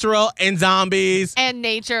supernatural and zombies and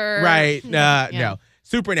nature. Right. No.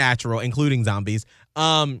 Supernatural, including zombies.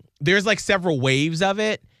 There's like several waves of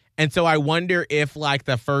it. And so I wonder if like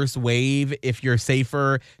the first wave, if you're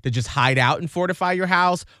safer to just hide out and fortify your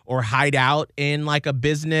house, or hide out in like a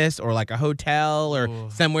business or like a hotel or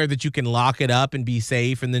somewhere that you can lock it up and be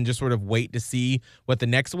safe, and then just sort of wait to see what the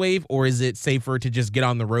next wave, or is it safer to just get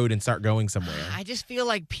on the road and start going somewhere? I just feel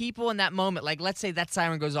like people in that moment, like let's say that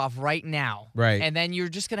siren goes off right now. Right. And then you're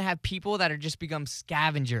just going to have people that are just become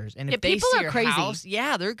scavengers. And if they people see are your crazy. house,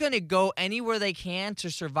 they're going to go anywhere they can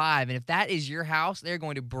to survive. And if that is your house, they're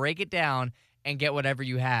going to break it down and get whatever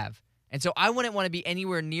you have. And so I wouldn't want to be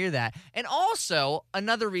anywhere near that. And also,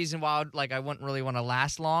 another reason why I wouldn't really want to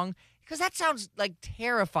last long, because that sounds like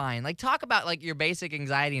terrifying. Like, talk about like your basic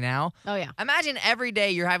anxiety now. Oh, yeah. Imagine every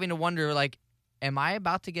day you're having to wonder, like, am I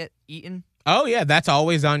about to get eaten? Oh, yeah. That's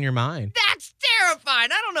always on your mind. That's terrifying.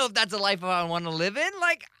 I don't know if that's a life I want to live in.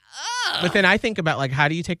 Like, but then I think about like, how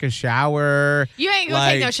do you take a shower? You ain't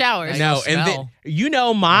gonna take no showers. No, and then,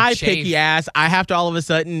 my picky ass, I have to all of a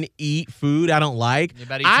sudden eat food I don't like. You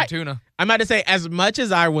better eat some tuna. I'm about to say, as much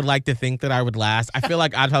as I would like to think that I would last, I feel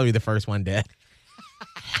like I'd probably be the first one dead.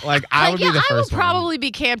 Like I would be the first one. I would probably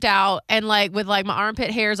be camped out and like with like my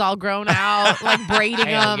armpit hairs all grown out, like braiding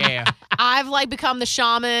them. Yeah. I've like become the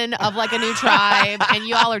shaman of like a new tribe, and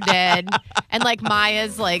y'all are dead. And like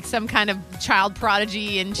Maya's like some kind of child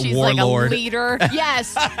prodigy, and she's Warlord. like a leader.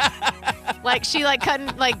 Yes. Like she like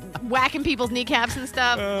cutting, like whacking people's kneecaps and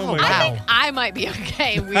stuff. Oh, I think I might be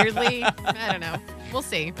okay. Weirdly, I don't know. We'll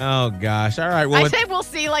see. Oh gosh! All right. Well, I say we'll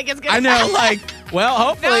see. Like it's gonna. I know. Like, well,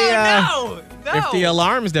 hopefully. No. If the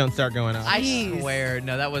alarms don't start going off. I swear.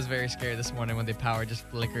 No, that was very scary this morning when the power just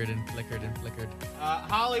flickered and flickered and flickered.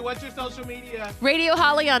 Holly, what's your social media? Radio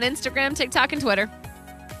Holly on Instagram, TikTok, and Twitter.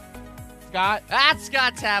 Scott? That's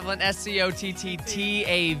Scott Tavlin,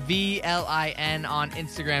 SCOTTTAVLIN on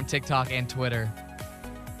Instagram, TikTok, and Twitter.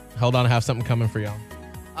 Hold on, I have something coming for y'all.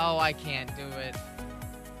 Oh, I can't do it.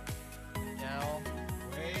 No.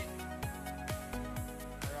 Wait.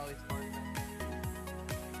 Where are all these cards?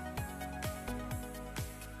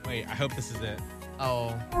 Wait, I hope this is it.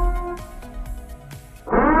 Oh.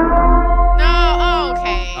 No,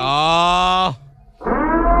 okay. Oh.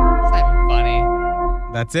 It's not even funny.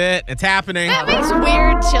 That's it. It's happening. That makes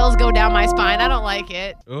weird chills go down my spine. I don't like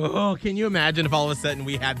it. Oh, can you imagine if all of a sudden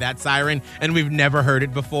we had that siren and we've never heard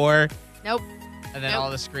it before? Nope. And then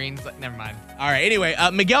all the screens, like, never mind. All right, anyway,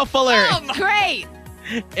 Miguel Fuller. Oh, great.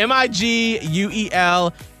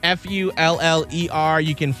 MIGUELFULLER.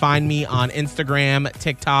 You can find me on Instagram,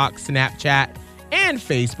 TikTok, Snapchat, and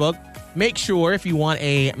Facebook. Make sure if you want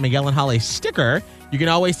a Miguel and Holly sticker, you can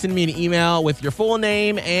always send me an email with your full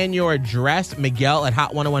name and your address,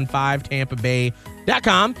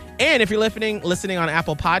 Miguel@hot1015tampabay.com. And if you're listening on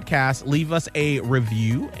Apple Podcasts, leave us a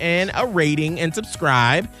review and a rating and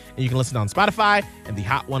subscribe. And you can listen on Spotify and the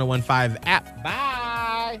Hot 1015 app.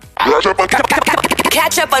 Bye.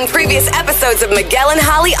 Catch up on previous episodes of Miguel and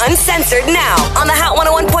Holly Uncensored now on the Hot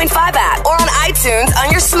 101.5 app or on iTunes on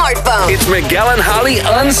your smartphone. It's Miguel and Holly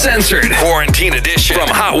Uncensored, Quarantine Edition from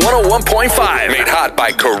Hot 101.5, made hot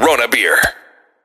by Corona Beer.